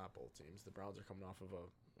 Well, not both teams. The Browns are coming off of a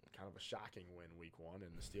kind of a shocking win week 1,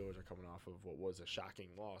 and the Steelers are coming off of what was a shocking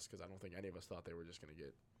loss because I don't think any of us thought they were just going to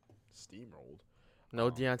get steamrolled. No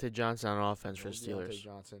Deontay Johnson on offense for the Steelers. Deontay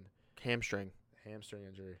Johnson. Hamstring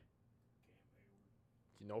Injury.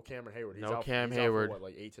 No Cameron Hayward. He's no out, Cam he's Hayward. Out for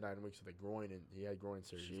 8 to 9 weeks with a groin, and he had groin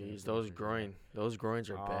surgery. Jeez, those groins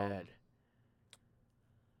are bad.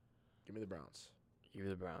 Give me the Browns. Give me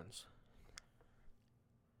the Browns.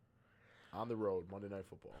 On the road, Monday Night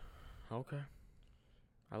Football. Okay.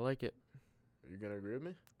 I like it. Are you going to agree with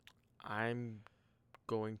me? I'm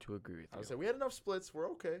going to agree with you. I would say we had enough splits. We're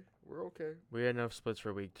okay. We had enough splits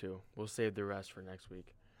for week 2. We'll save the rest for next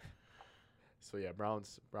week. So, yeah,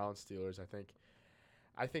 Browns, Steelers, I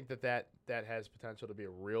think that has potential to be a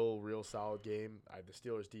real solid game. The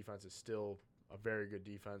Steelers' defense is still a very good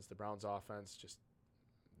defense. The Browns' offense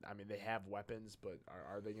they have weapons, but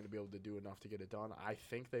are they going to be able to do enough to get it done? I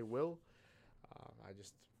think they will. I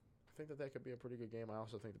think that could be a pretty good game. I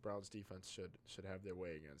also think the Browns defense should have their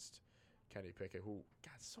way against Kenny Pickett, who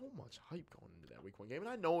got so much hype going into that Week 1 game. And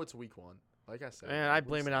I know it's Week 1. Like I said, Man, I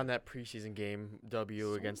blame it on that preseason game W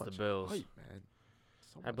so against the much Bills. hype, man.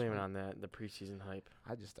 So I much blame it hype. on that, the preseason hype.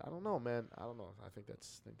 I don't know, man. I don't know. I think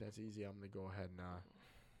that's easy. I'm gonna go ahead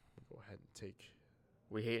and take.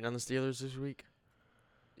 We hating on the Steelers this week?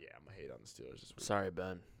 Yeah, I'm gonna hate on the Steelers this week. Sorry,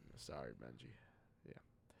 Ben. Sorry, Benji. Yeah.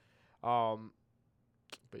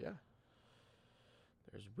 But yeah,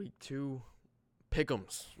 There's week 2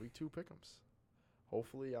 pick'ems. Week 2 pick'ems.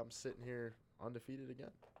 Hopefully, I'm sitting here undefeated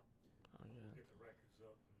again. Oh, yeah. Get the records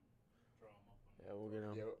up and draw them up. Yeah, we'll get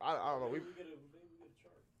 'em. Yeah, I don't know. Maybe we get a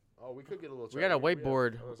chart. Oh, we could get a little. We got a chart.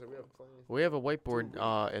 whiteboard. We have plenty. We have a whiteboard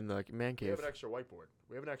Dude, in the man We have cave. an extra whiteboard.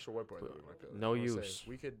 That we might be able to- No I was gonna use. say,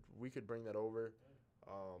 we could bring that over.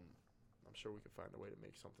 I'm sure we could find a way to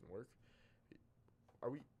make something work. Are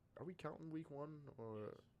we counting Week 1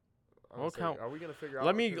 or? I We'll would say, count- Are we gonna figure out?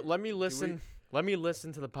 Let me listen. Let me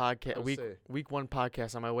listen to the podcast I'll say- week 1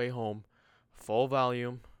 podcast on my way home, full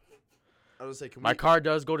volume. I was say, can My we? car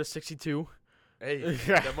does go to 62. Hey,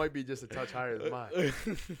 that might be just a touch higher than mine.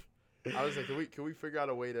 I was like, can we figure out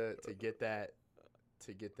a way to get that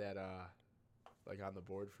like on the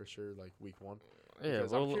board for sure, like Week 1? Yeah,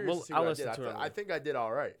 Because I'm curious to see I'll what I listen did. to it. I think I did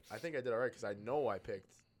all right. Because I know I picked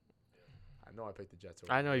the Jets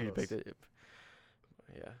over I know the you Bills. picked it.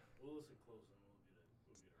 Yeah, We'll listen close and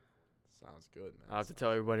we'll get a Sounds good, man. I'll have to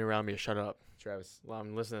tell everybody around me to shut up Travis, while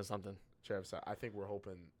I'm listening to something. I think we're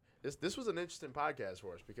hoping this was an interesting podcast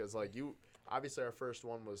for us because like you obviously our first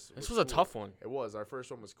one was This was a cool. tough one. It was. Our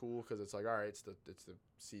first one was cool because it's like, all right, it's the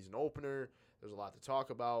season opener. There's a lot to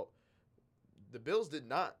talk about. The Bills did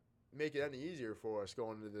not make it any easier for us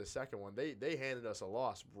going into the second one. They handed us a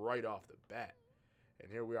loss right off the bat, and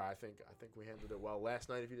here we are. I think we handled it well. Last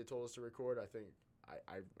night, if you'd have told us to record, I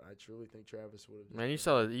truly think Travis would have. Man, you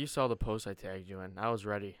saw the post I tagged you in. I was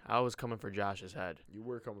ready. I was coming for Josh's head. You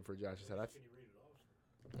were coming for Josh's head. Can you read it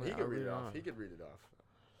off? He Yeah, could I'll read read it it off. off. He could read it off.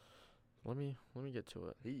 Let me get to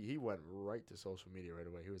it. He went right to social media right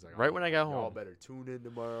away. He was like, Right when I got y'all home. better tune in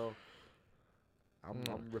tomorrow. I'm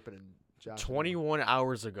ripping in Josh. 21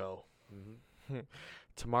 hours ago. Mm-hmm.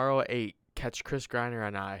 Tomorrow at 8, catch Chris Griner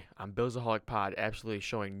and I on Billsaholic Pod, absolutely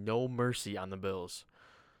showing no mercy on the Bills.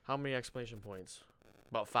 How many exclamation points?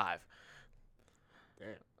 About 5. Damn.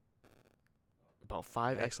 About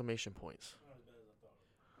 5 Damn. exclamation points.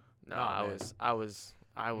 No, Nah, man. I was.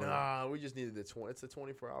 Nah, we just needed it's the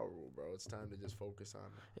 24-hour rule, bro. It's time to just focus on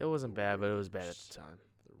It wasn't bad, but it was bad at the time.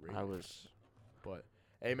 the Raiders. I was. But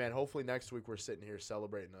hey, man, hopefully next week we're sitting here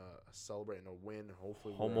celebrating a win.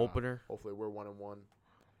 Hopefully Home we're, opener. Hopefully we're 1-1.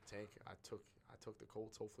 Tank, I took the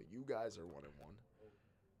Colts. Hopefully you guys are 1-1,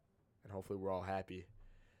 and hopefully we're all happy.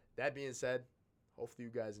 That being said, hopefully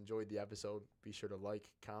you guys enjoyed the episode. Be sure to like,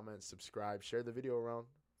 comment, subscribe, share the video around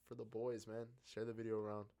for the boys, man. Share the video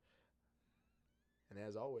around. And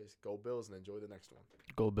as always, go Bills and enjoy the next one.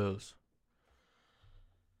 Go Bills.